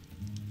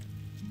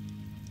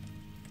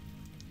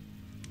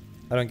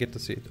don't get to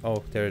see it.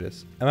 Oh, there it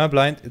is. Am I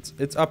blind?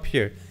 It's up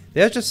here.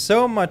 There's just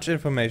so much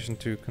information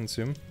to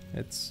consume.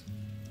 It's...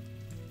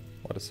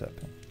 What is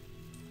happening?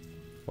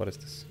 What is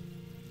this?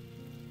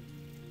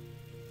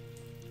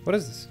 What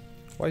is this?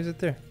 Why is it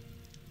there?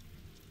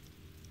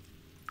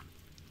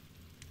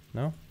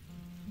 No?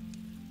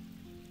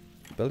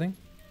 Building?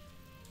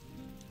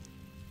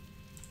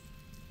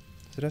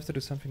 Does it have to do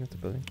something with the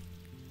building?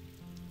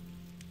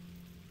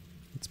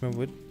 It's more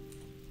wood.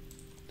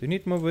 Do you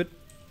need more wood?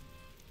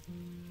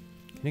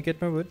 Can you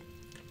get more wood?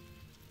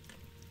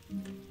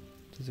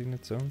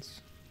 Designate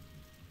zones.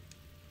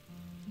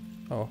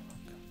 Oh,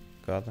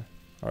 gather.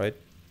 Alright.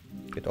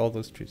 Get all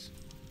those trees.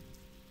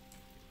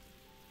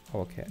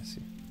 Oh, okay, I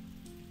see.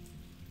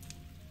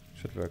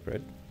 Should work,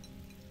 right?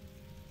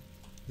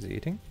 Is he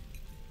eating?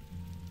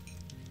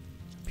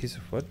 Piece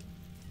of wood?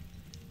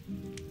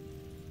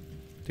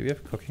 Do we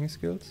have cooking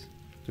skills?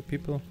 Do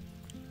people...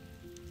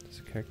 Does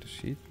a character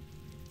sheet?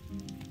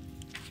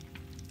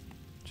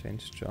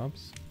 Change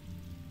jobs?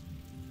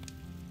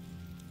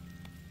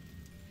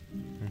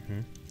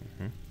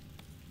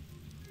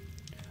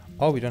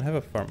 Oh, we don't have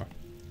a farmer.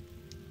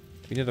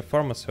 We need a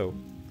farmer's hoe.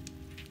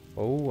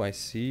 Oh, I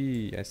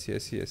see. I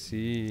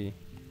see.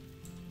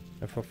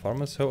 And for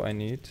farmer's hoe I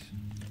need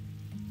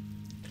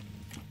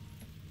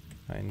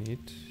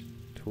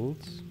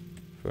tools,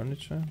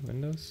 furniture,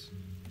 windows,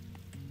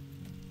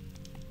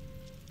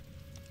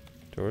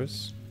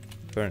 doors,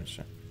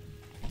 furniture.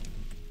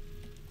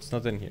 It's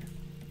not in here.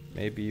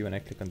 Maybe when I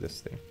click on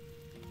this thing.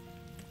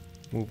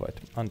 Move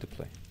item, undo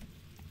play.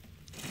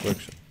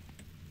 Workshop.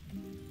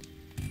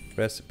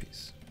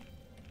 Recipes.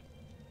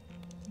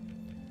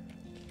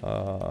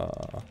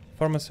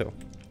 Farmer's hoe.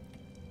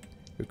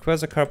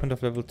 Requires a carpenter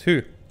of level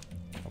 2.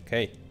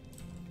 Okay.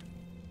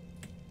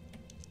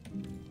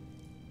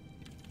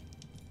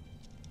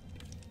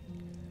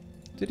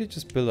 Did he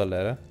just build a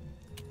ladder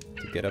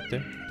to get up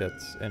there?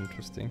 That's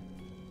interesting.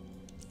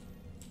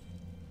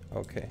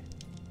 Okay.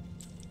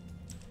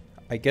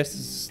 I guess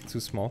this is too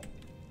small.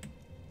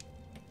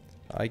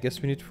 I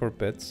guess we need 4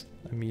 beds.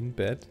 I mean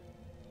bed.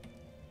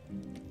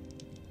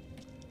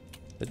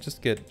 Let's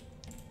just get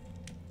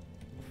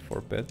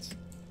 4 beds.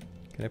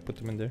 Can I put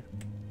them in there?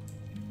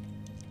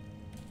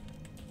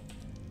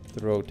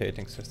 The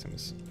rotating system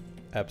is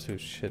absolute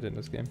shit in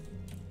this game.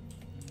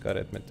 Gotta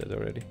admit that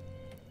already.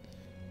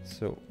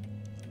 So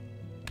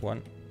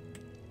 1,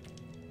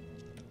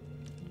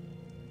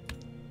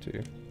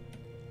 2.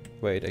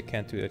 Wait, I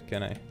can't do that,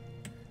 can I?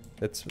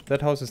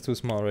 That house is too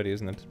small already,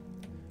 isn't it?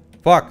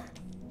 Fuck!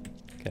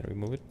 Can I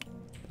remove it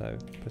by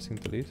pressing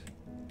delete?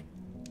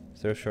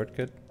 Is there a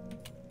shortcut?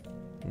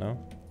 No?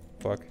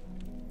 Fuck.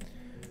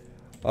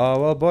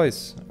 Well,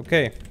 boys.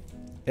 Okay.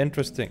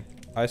 Interesting.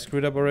 I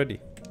screwed up already.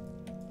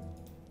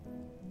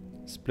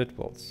 Split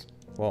walls.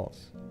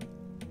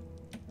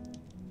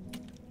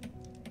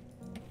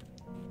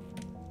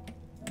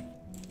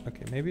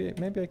 Okay,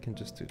 maybe I can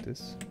just do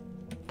this.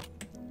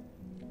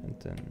 And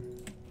then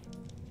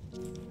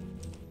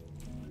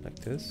like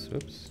this.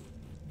 Whoops.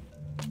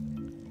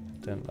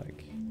 Then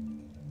like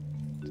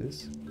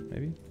this,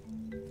 maybe.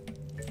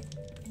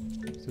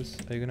 Is this?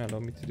 Are you gonna allow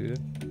me to do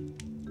that?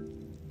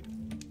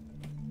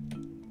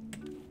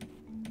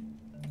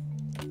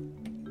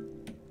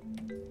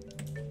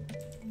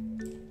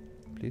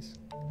 Please,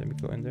 let me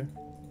go in there.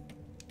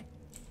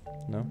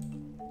 No?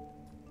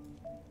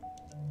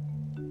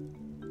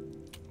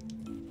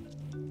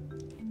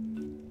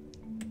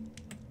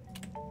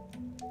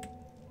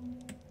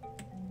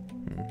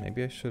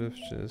 Maybe I should have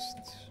just...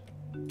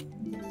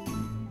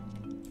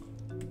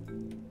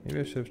 Maybe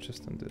I should have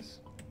just done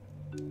this.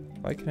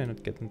 Why can I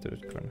not get into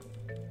that corner?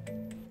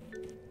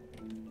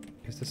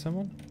 Is there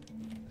someone?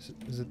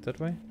 Is it that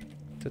way?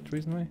 That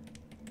reason why?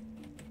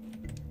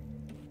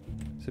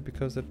 Is it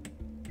because that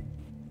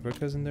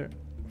worker's in there?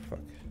 Fuck.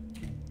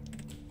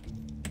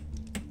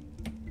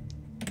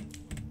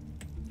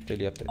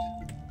 Daily update.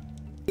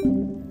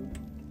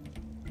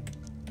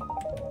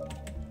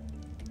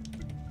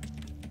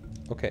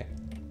 Okay,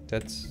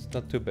 that's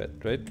not too bad,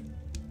 right?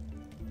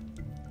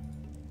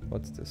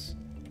 What's this?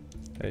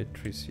 A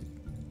tree seed.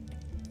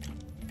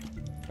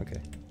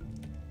 Okay.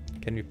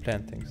 Can we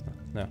plant things now?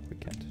 No, we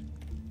can't.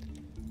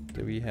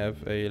 Do we have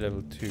a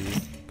level 2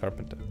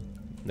 carpenter?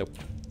 Nope.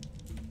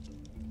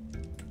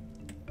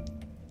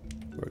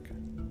 Worker.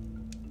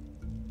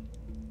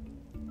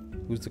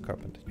 Who's the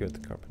carpenter? You're the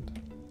carpenter.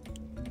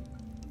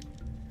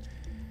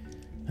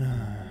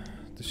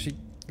 Does she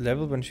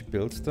level when she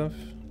builds stuff?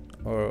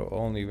 Or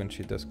only when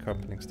she does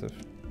carpenting stuff?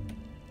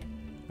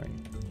 I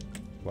mean,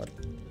 what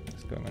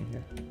is going on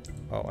here?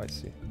 Oh, I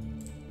see.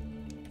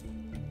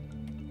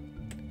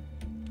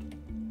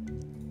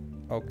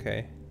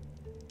 Okay.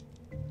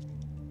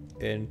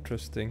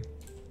 Interesting.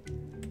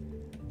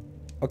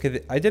 Okay,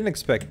 I didn't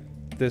expect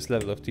this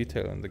level of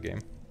detail in the game.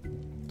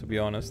 To be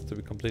honest, to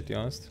be completely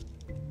honest.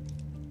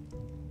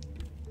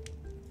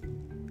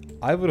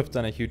 I would have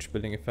done a huge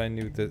building if I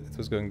knew that it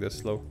was going this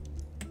slow.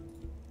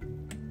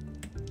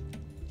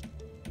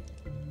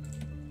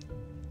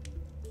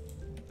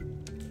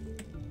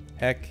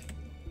 Heck.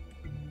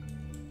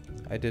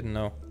 I didn't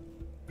know.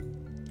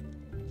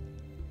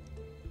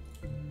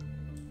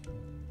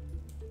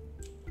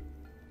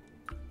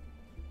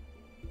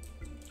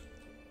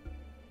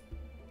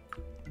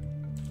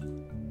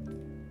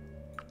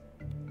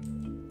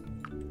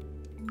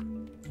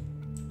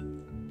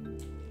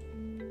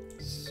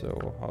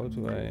 So how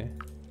do I...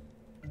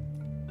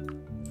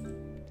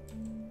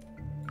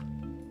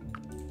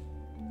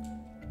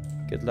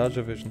 get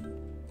larger vision?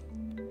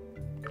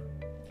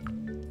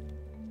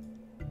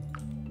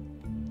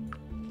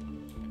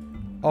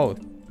 Oh,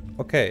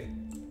 okay.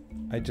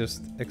 I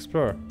just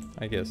explore,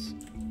 I guess.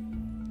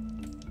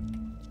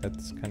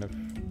 That's kind of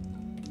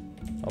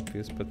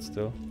obvious, but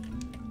still.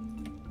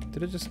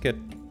 Did I just get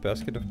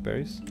basket of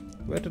berries?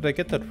 Where did I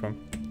get that from?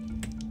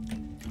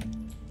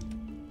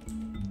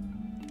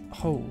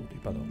 Holy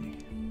baloney.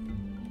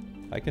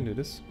 I can do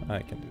this. I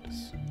can do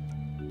this.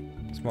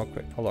 Small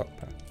crate, a log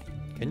pile.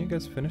 Can you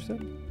guys finish that?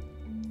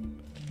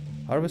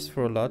 Harvest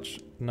for a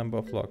large number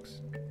of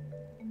logs.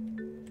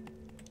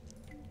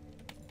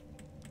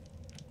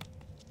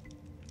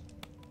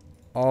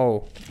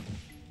 Oh.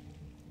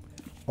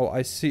 Oh,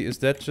 I see. Is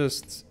that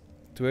just...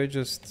 do I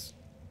just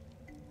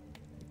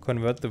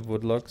convert the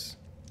wood logs?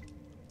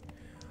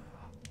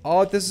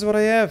 Oh, this is what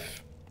I have.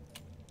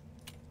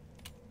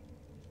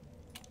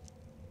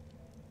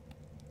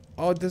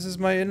 Oh, this is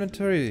my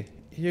inventory.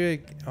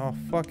 Here oh,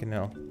 fucking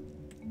hell.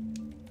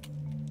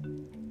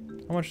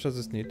 How much does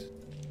this need?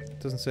 It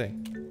doesn't say.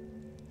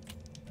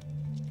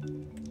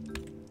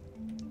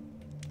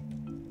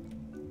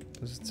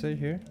 Does it say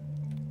here?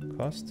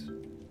 Cost?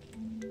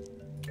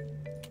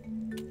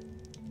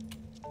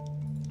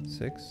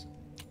 6.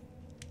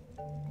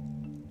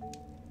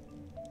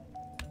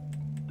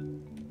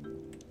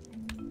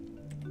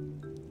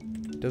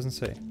 It doesn't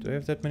say. Do I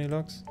have that many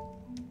logs?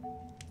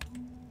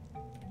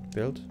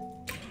 Build?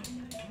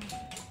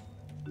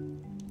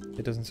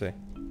 It doesn't say.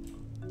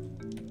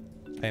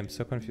 I am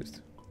so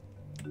confused.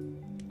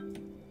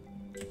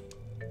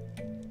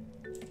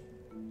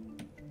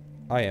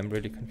 I am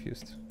really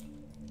confused.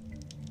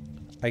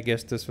 I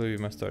guess this will be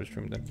my storage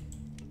room then.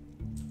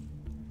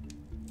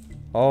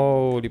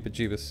 Holy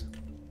bejeebus.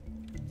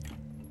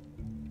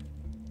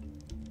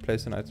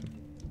 Place an item.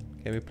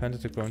 Can we plant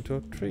it to grow into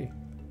a tree?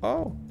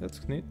 Oh,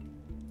 that's neat.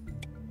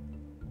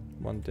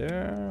 One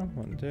there,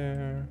 one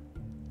there.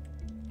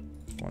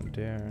 One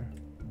there.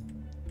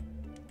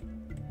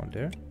 One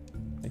there,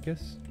 I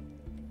guess.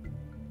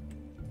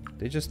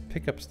 They just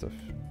pick up stuff.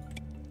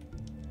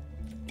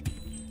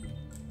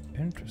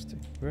 Interesting.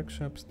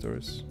 Workshop,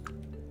 stores.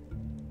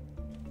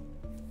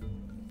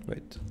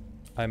 Wait.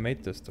 I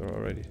made this store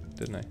already,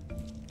 didn't I?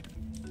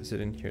 Is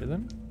it in here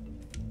then?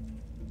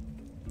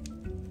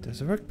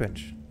 There's a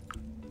workbench.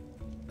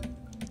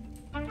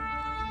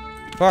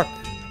 Fuck!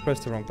 I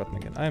pressed the wrong button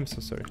again. I am so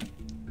sorry.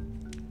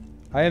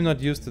 I am not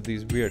used to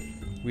these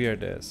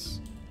weird ass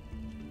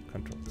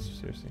controls.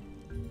 Seriously.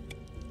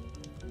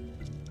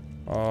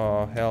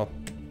 Oh, hell.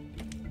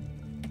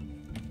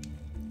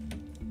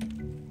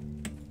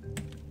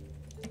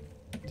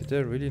 Did I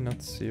really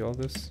not see all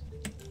this?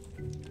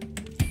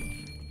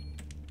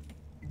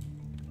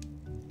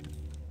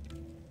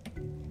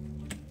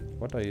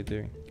 What are you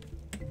doing?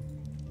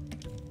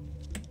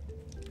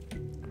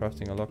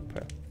 Crafting a log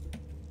pile.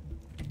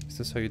 Is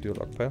this how you do a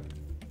log file?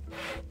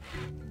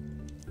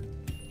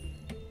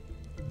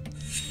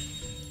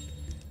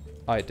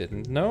 I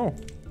didn't know.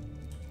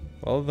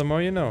 Well, the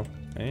more you know,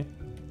 eh?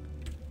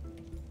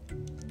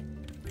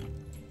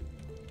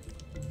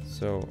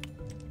 So...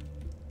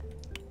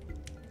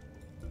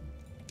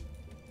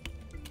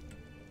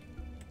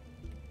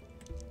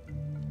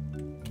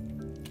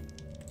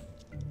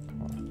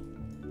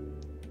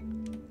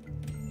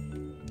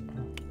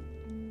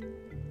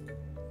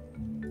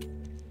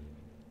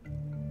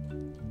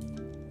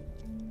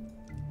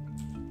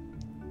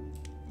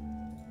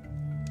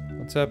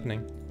 What's happening?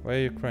 Why are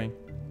you crying?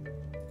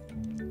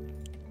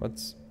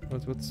 What's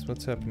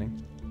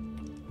happening?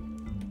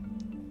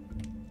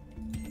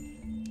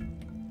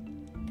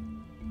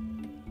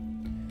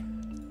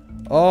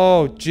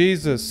 Oh,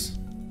 Jesus.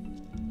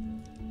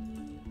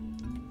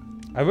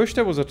 I wish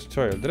there was a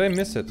tutorial. Did I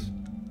miss it?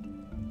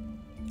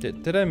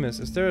 Did I miss?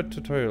 Is there a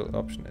tutorial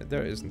option?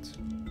 There isn't.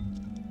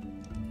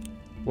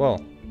 Well,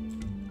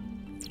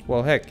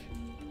 heck.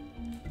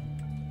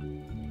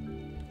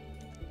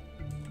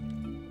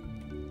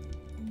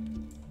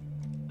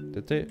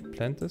 Did they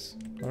plant this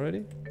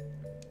already?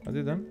 Are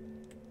they done?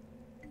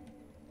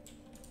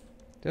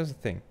 There's a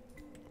thing.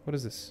 What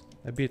is this?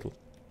 A beetle.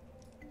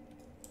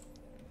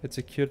 It's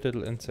a cute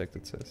little insect,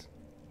 it says.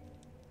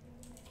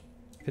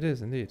 It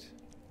is indeed.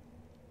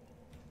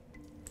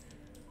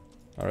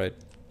 Alright.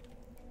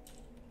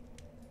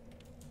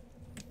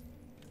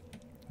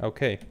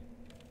 Okay.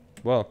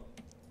 Well,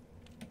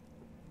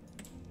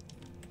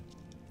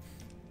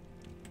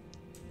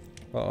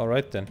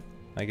 alright then,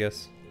 I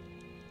guess.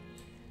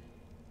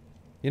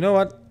 You know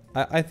what?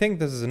 I think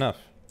this is enough.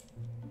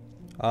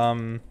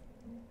 Can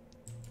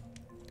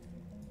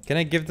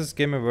I give this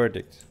game a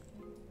verdict?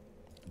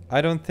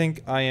 I don't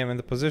think I am in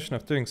the position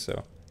of doing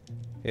so.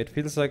 It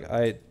feels like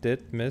I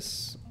did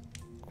miss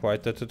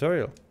quite the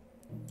tutorial.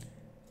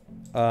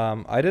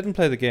 I didn't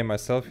play the game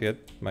myself yet.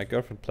 My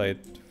girlfriend played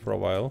for a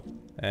while,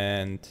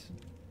 and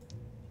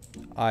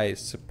I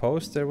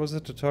suppose there was a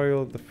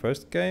tutorial the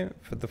first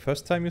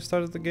time you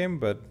started the game,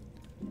 but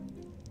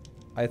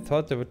I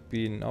thought there would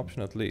be an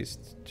option at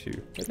least to...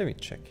 Wait, let me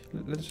check.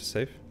 Let's just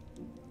save.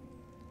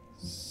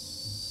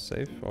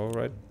 Save,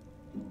 alright.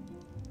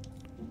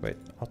 Wait,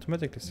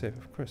 automatically save,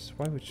 of course.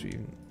 Why would you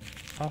even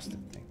ask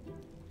that thing?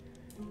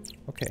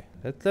 Okay,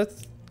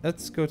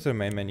 let's go to the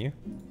main menu.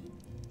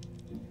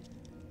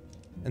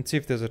 And see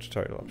if there's a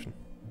tutorial option.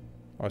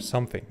 Or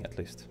something, at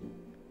least.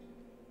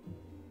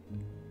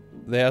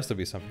 There has to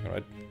be something,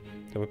 right?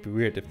 That would be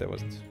weird if there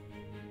wasn't.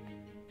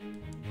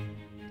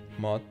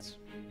 Mods.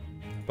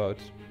 About.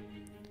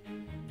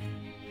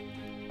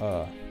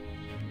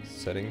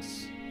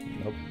 Settings.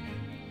 Nope.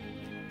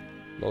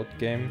 Load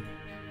game.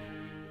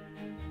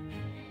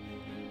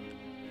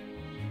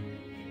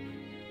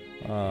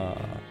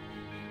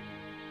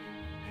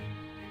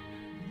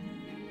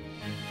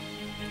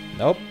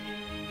 Nope.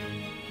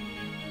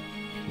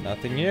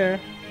 Nothing here.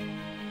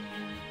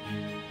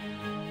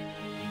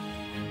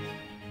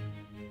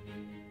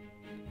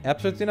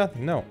 Absolutely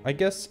nothing. No. I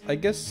guess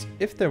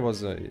if there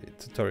was a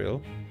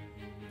tutorial,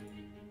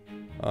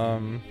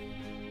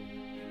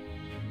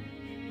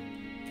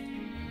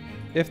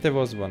 if there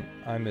was one,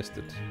 I missed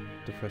it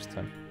the first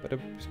time. But it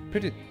was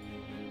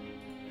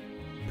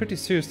pretty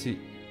seriously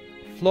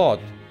flawed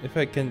if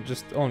I can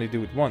just only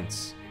do it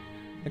once.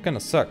 It kinda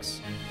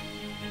sucks.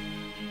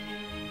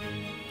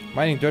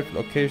 Mining dirt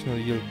will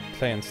occasionally yield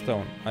clay and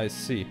stone. I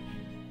see.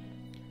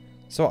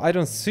 So I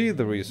don't see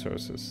the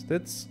resources.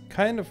 That's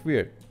kind of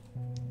weird.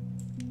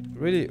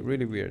 Really,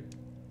 really weird.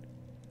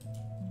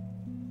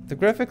 The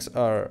graphics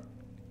are,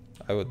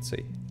 I would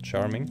say,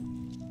 charming.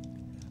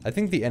 I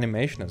think the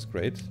animation is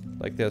great.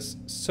 Like, there's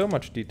so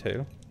much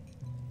detail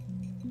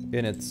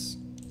in its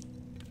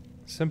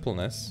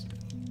simpleness.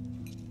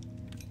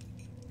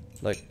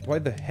 Like, why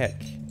the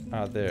heck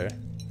are there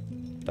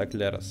like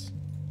letters?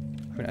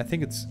 I mean, I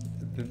think it's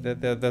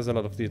there's a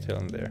lot of detail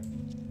in there.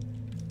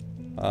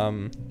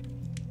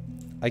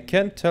 I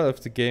can't tell if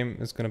the game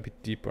is gonna be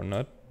deep or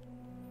not.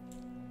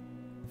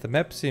 The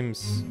map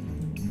seems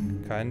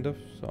kind of,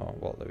 so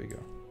well, there we go.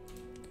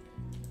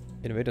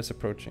 Invaders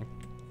approaching.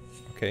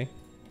 Okay.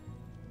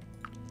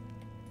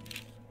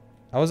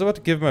 I was about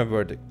to give my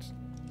verdict.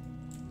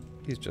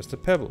 He's just a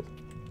pebble.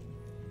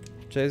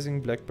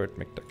 Chasing Blackbird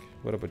McDuck.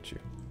 What about you?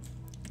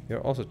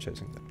 You're also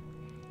chasing them.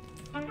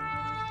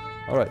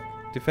 Alright,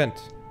 defend.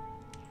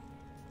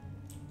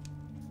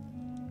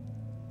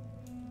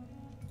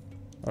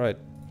 Alright,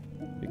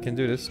 you can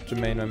do this,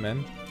 Jermaine, my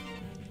man.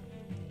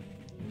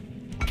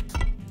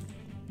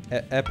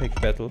 Epic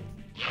battle.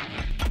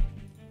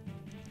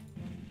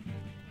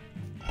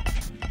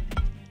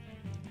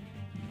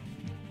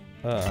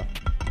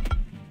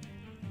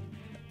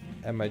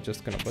 Am I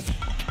just gonna put?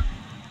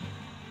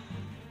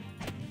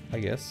 I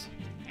guess.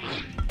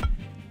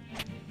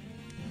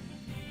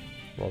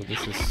 Well,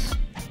 this is...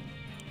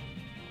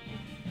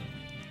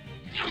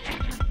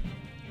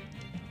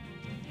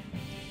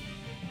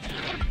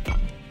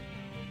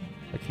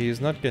 Okay,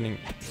 he's not getting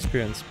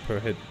experience per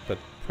hit, but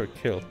per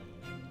kill.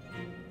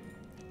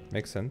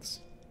 Makes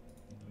sense.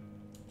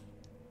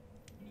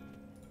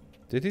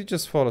 Did he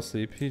just fall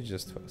asleep? He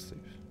just fell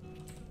asleep.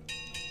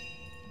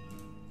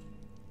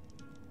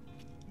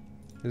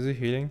 Is he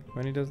healing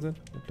when he does that?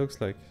 It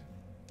looks like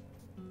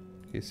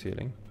he's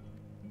healing.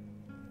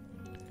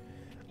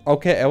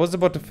 Okay, I was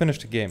about to finish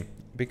the game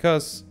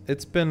because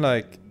it's been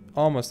like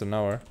almost an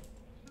hour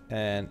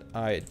and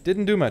I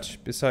didn't do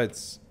much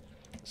besides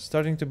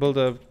starting to build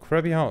a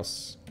crappy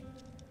house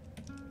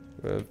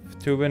with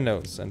 2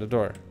 windows and a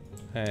door,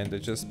 and I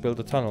just built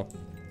a tunnel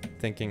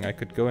thinking I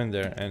could go in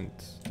there and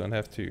don't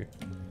have to,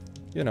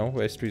 you know,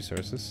 waste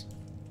resources.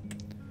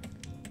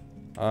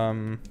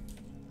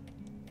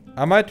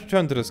 I might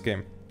return to this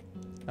game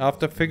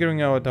after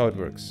figuring out how it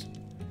works.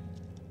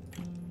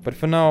 But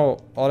for now,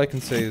 all I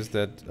can say is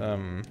that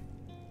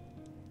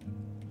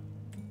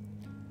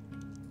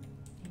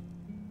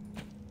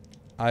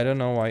I don't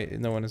know why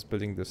no one is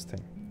building this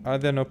thing. Are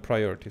there no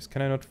priorities?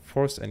 Can I not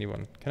force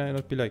anyone? Can I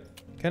not be like,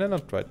 can I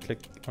not right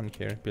click on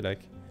here and be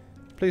like,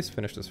 please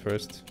finish this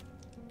first?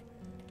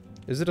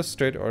 Is it a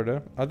straight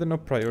order? Are there no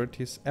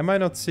priorities? Am I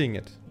not seeing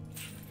it?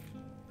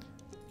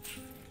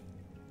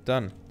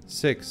 Done.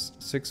 6.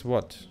 6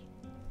 what?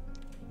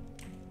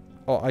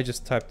 Oh, I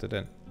just typed it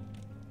in.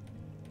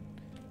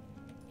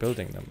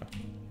 Building number.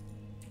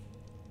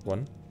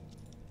 1.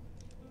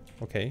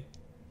 Okay.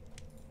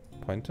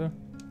 Pointer.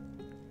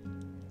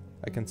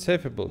 I can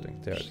save a building.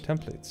 There are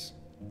templates.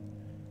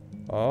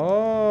 Oh.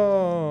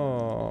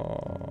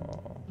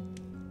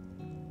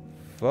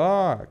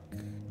 Fuck.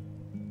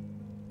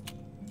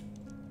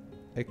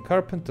 A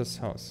carpenter's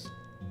house.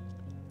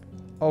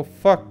 Oh,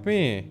 fuck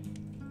me.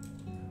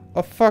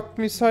 Oh, fuck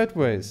me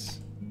sideways.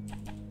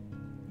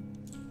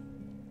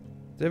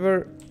 They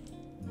were...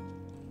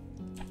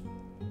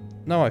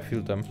 Now I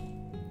feel dumb.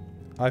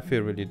 I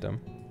feel really dumb.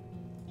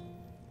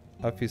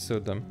 I feel so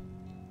dumb.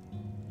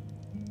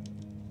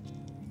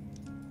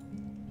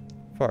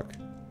 Fuck.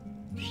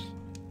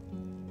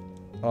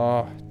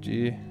 Oh,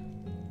 gee.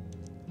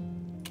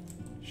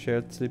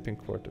 Shared sleeping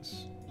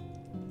quarters.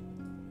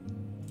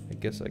 I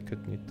guess I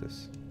could need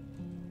this.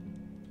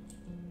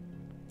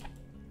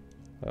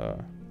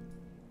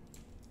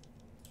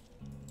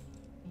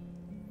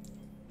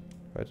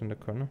 Right in the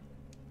corner.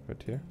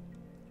 Right here.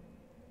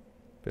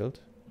 Build.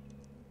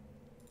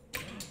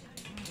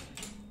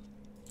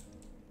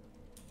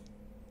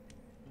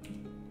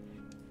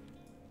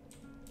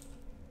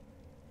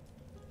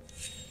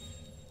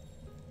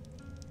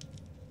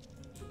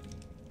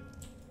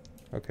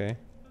 Okay.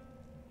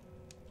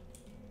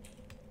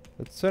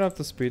 Let's turn up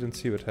the speed and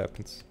see what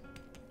happens.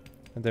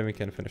 And then we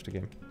can finish the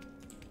game.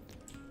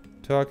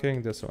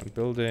 Talking, there's one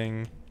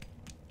building.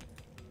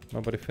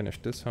 Nobody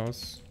finished this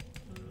house.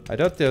 I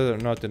doubt there are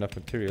not enough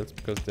materials,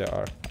 because there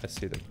are. I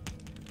see them.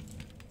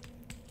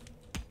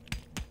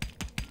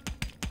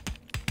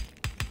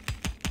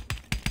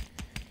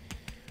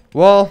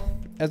 Well,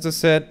 as I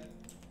said,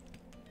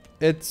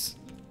 it's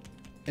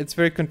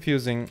very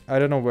confusing. I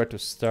don't know where to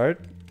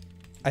start.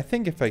 I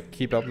think if I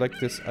keep up like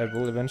this, I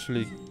will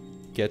eventually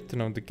get to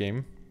know the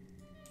game.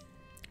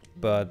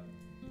 But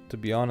to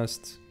be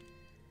honest,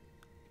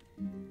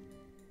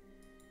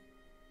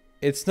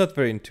 it's not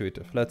very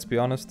intuitive. Let's be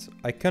honest.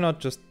 I cannot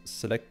just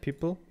select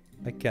people.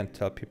 I can't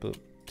tell people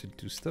to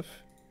do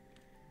stuff.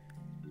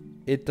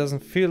 It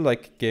doesn't feel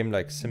like a game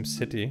like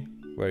SimCity,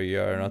 where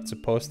you are not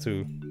supposed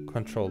to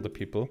control the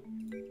people.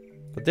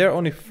 But there are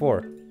only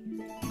 4,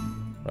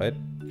 right?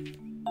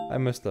 I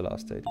missed the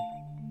last 80.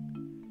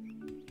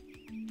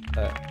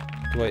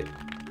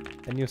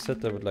 A new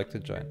set I would like to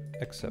join.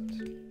 Accept.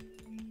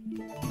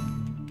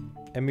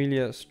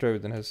 Emilia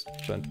Stroden has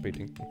joined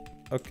Breedington.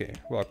 Okay,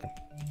 welcome.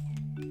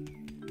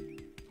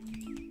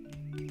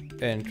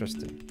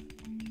 Interesting.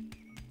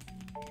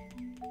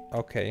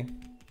 Okay,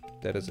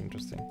 that is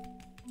interesting.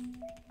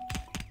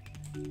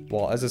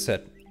 Well, as I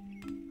said,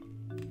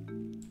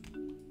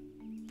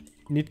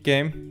 neat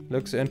game,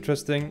 looks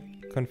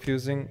interesting,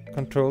 confusing,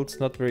 controls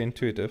not very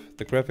intuitive.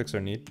 The graphics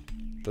are neat.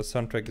 The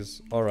soundtrack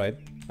is alright,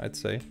 I'd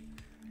say.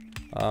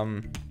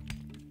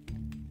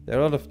 There are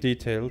a lot of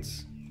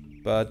details,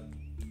 but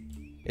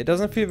it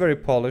doesn't feel very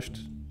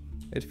polished.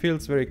 It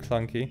feels very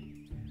clunky.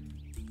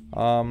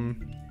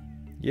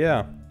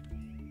 Yeah.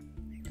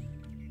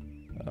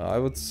 I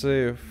would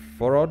say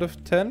 4 out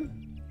of 10.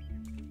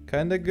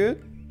 Kinda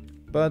good,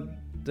 but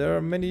there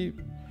are many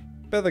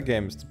better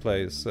games to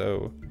play,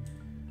 so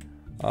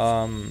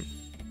I'll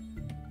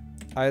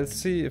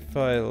see if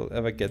I'll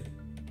ever get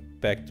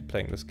back to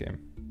playing this game,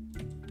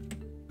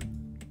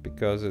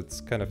 because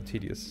it's kind of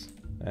tedious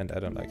and I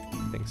don't like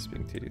things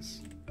being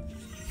tedious.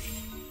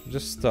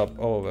 Just stop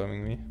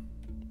overwhelming me.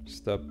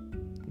 Stop.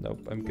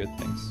 Nope, I'm good,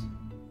 thanks.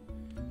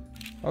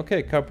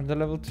 Okay, carpenter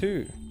level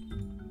 2.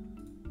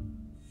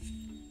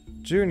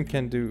 June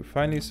can do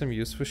finally some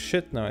useful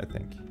shit now, I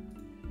think.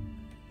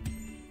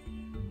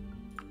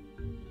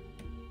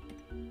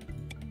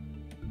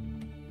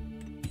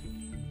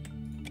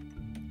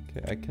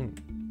 Okay, I can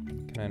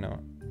I now?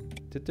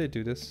 Did they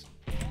do this?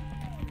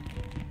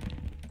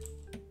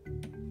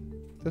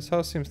 This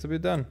house seems to be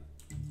done.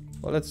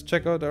 Well, let's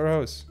check out our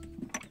house.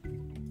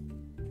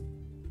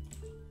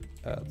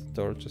 The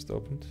door just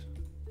opened.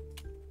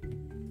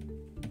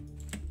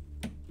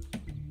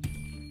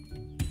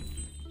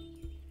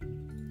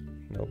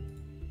 Nope.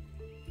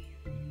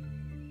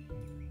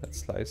 That's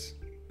slice.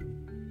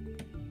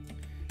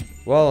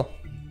 Well,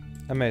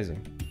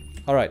 amazing.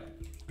 Alright.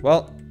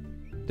 Well,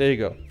 there you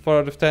go. 4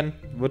 out of 10.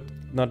 Would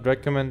not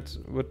recommend.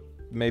 Would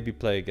maybe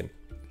play again.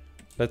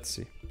 Let's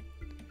see.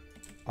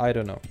 I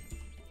don't know.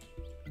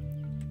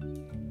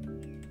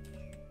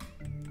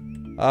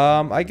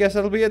 I guess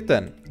that'll be it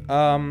then.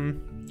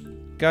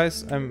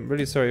 Guys, I'm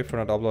really sorry for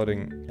not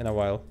uploading in a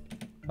while.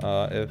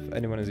 If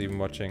anyone is even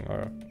watching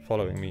or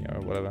following me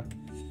or whatever.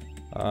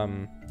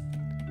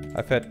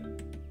 I've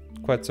had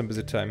quite some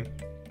busy time.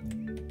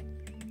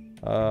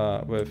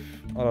 With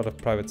a lot of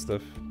private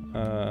stuff.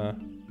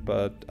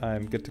 But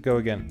I'm good to go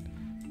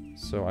again.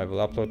 So I will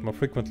upload more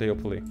frequently,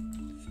 hopefully.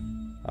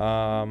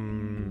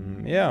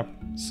 Yeah,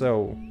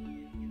 so...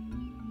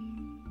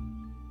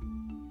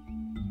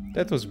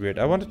 that was weird.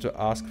 I wanted to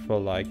ask for a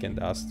like and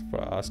ask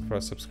for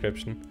a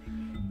subscription.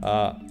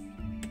 But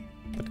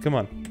come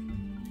on.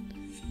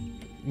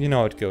 You know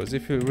how it goes.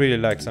 If you really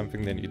like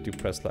something, then you do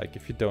press like.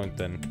 If you don't,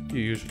 then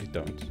you usually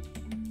don't.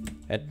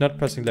 And not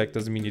pressing like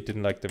doesn't mean you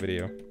didn't like the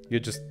video. You're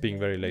just being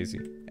very lazy.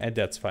 And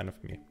that's fine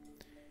with me.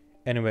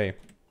 Anyway,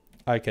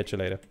 I'll catch you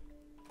later.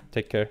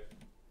 Take care.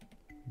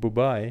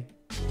 Bye-bye.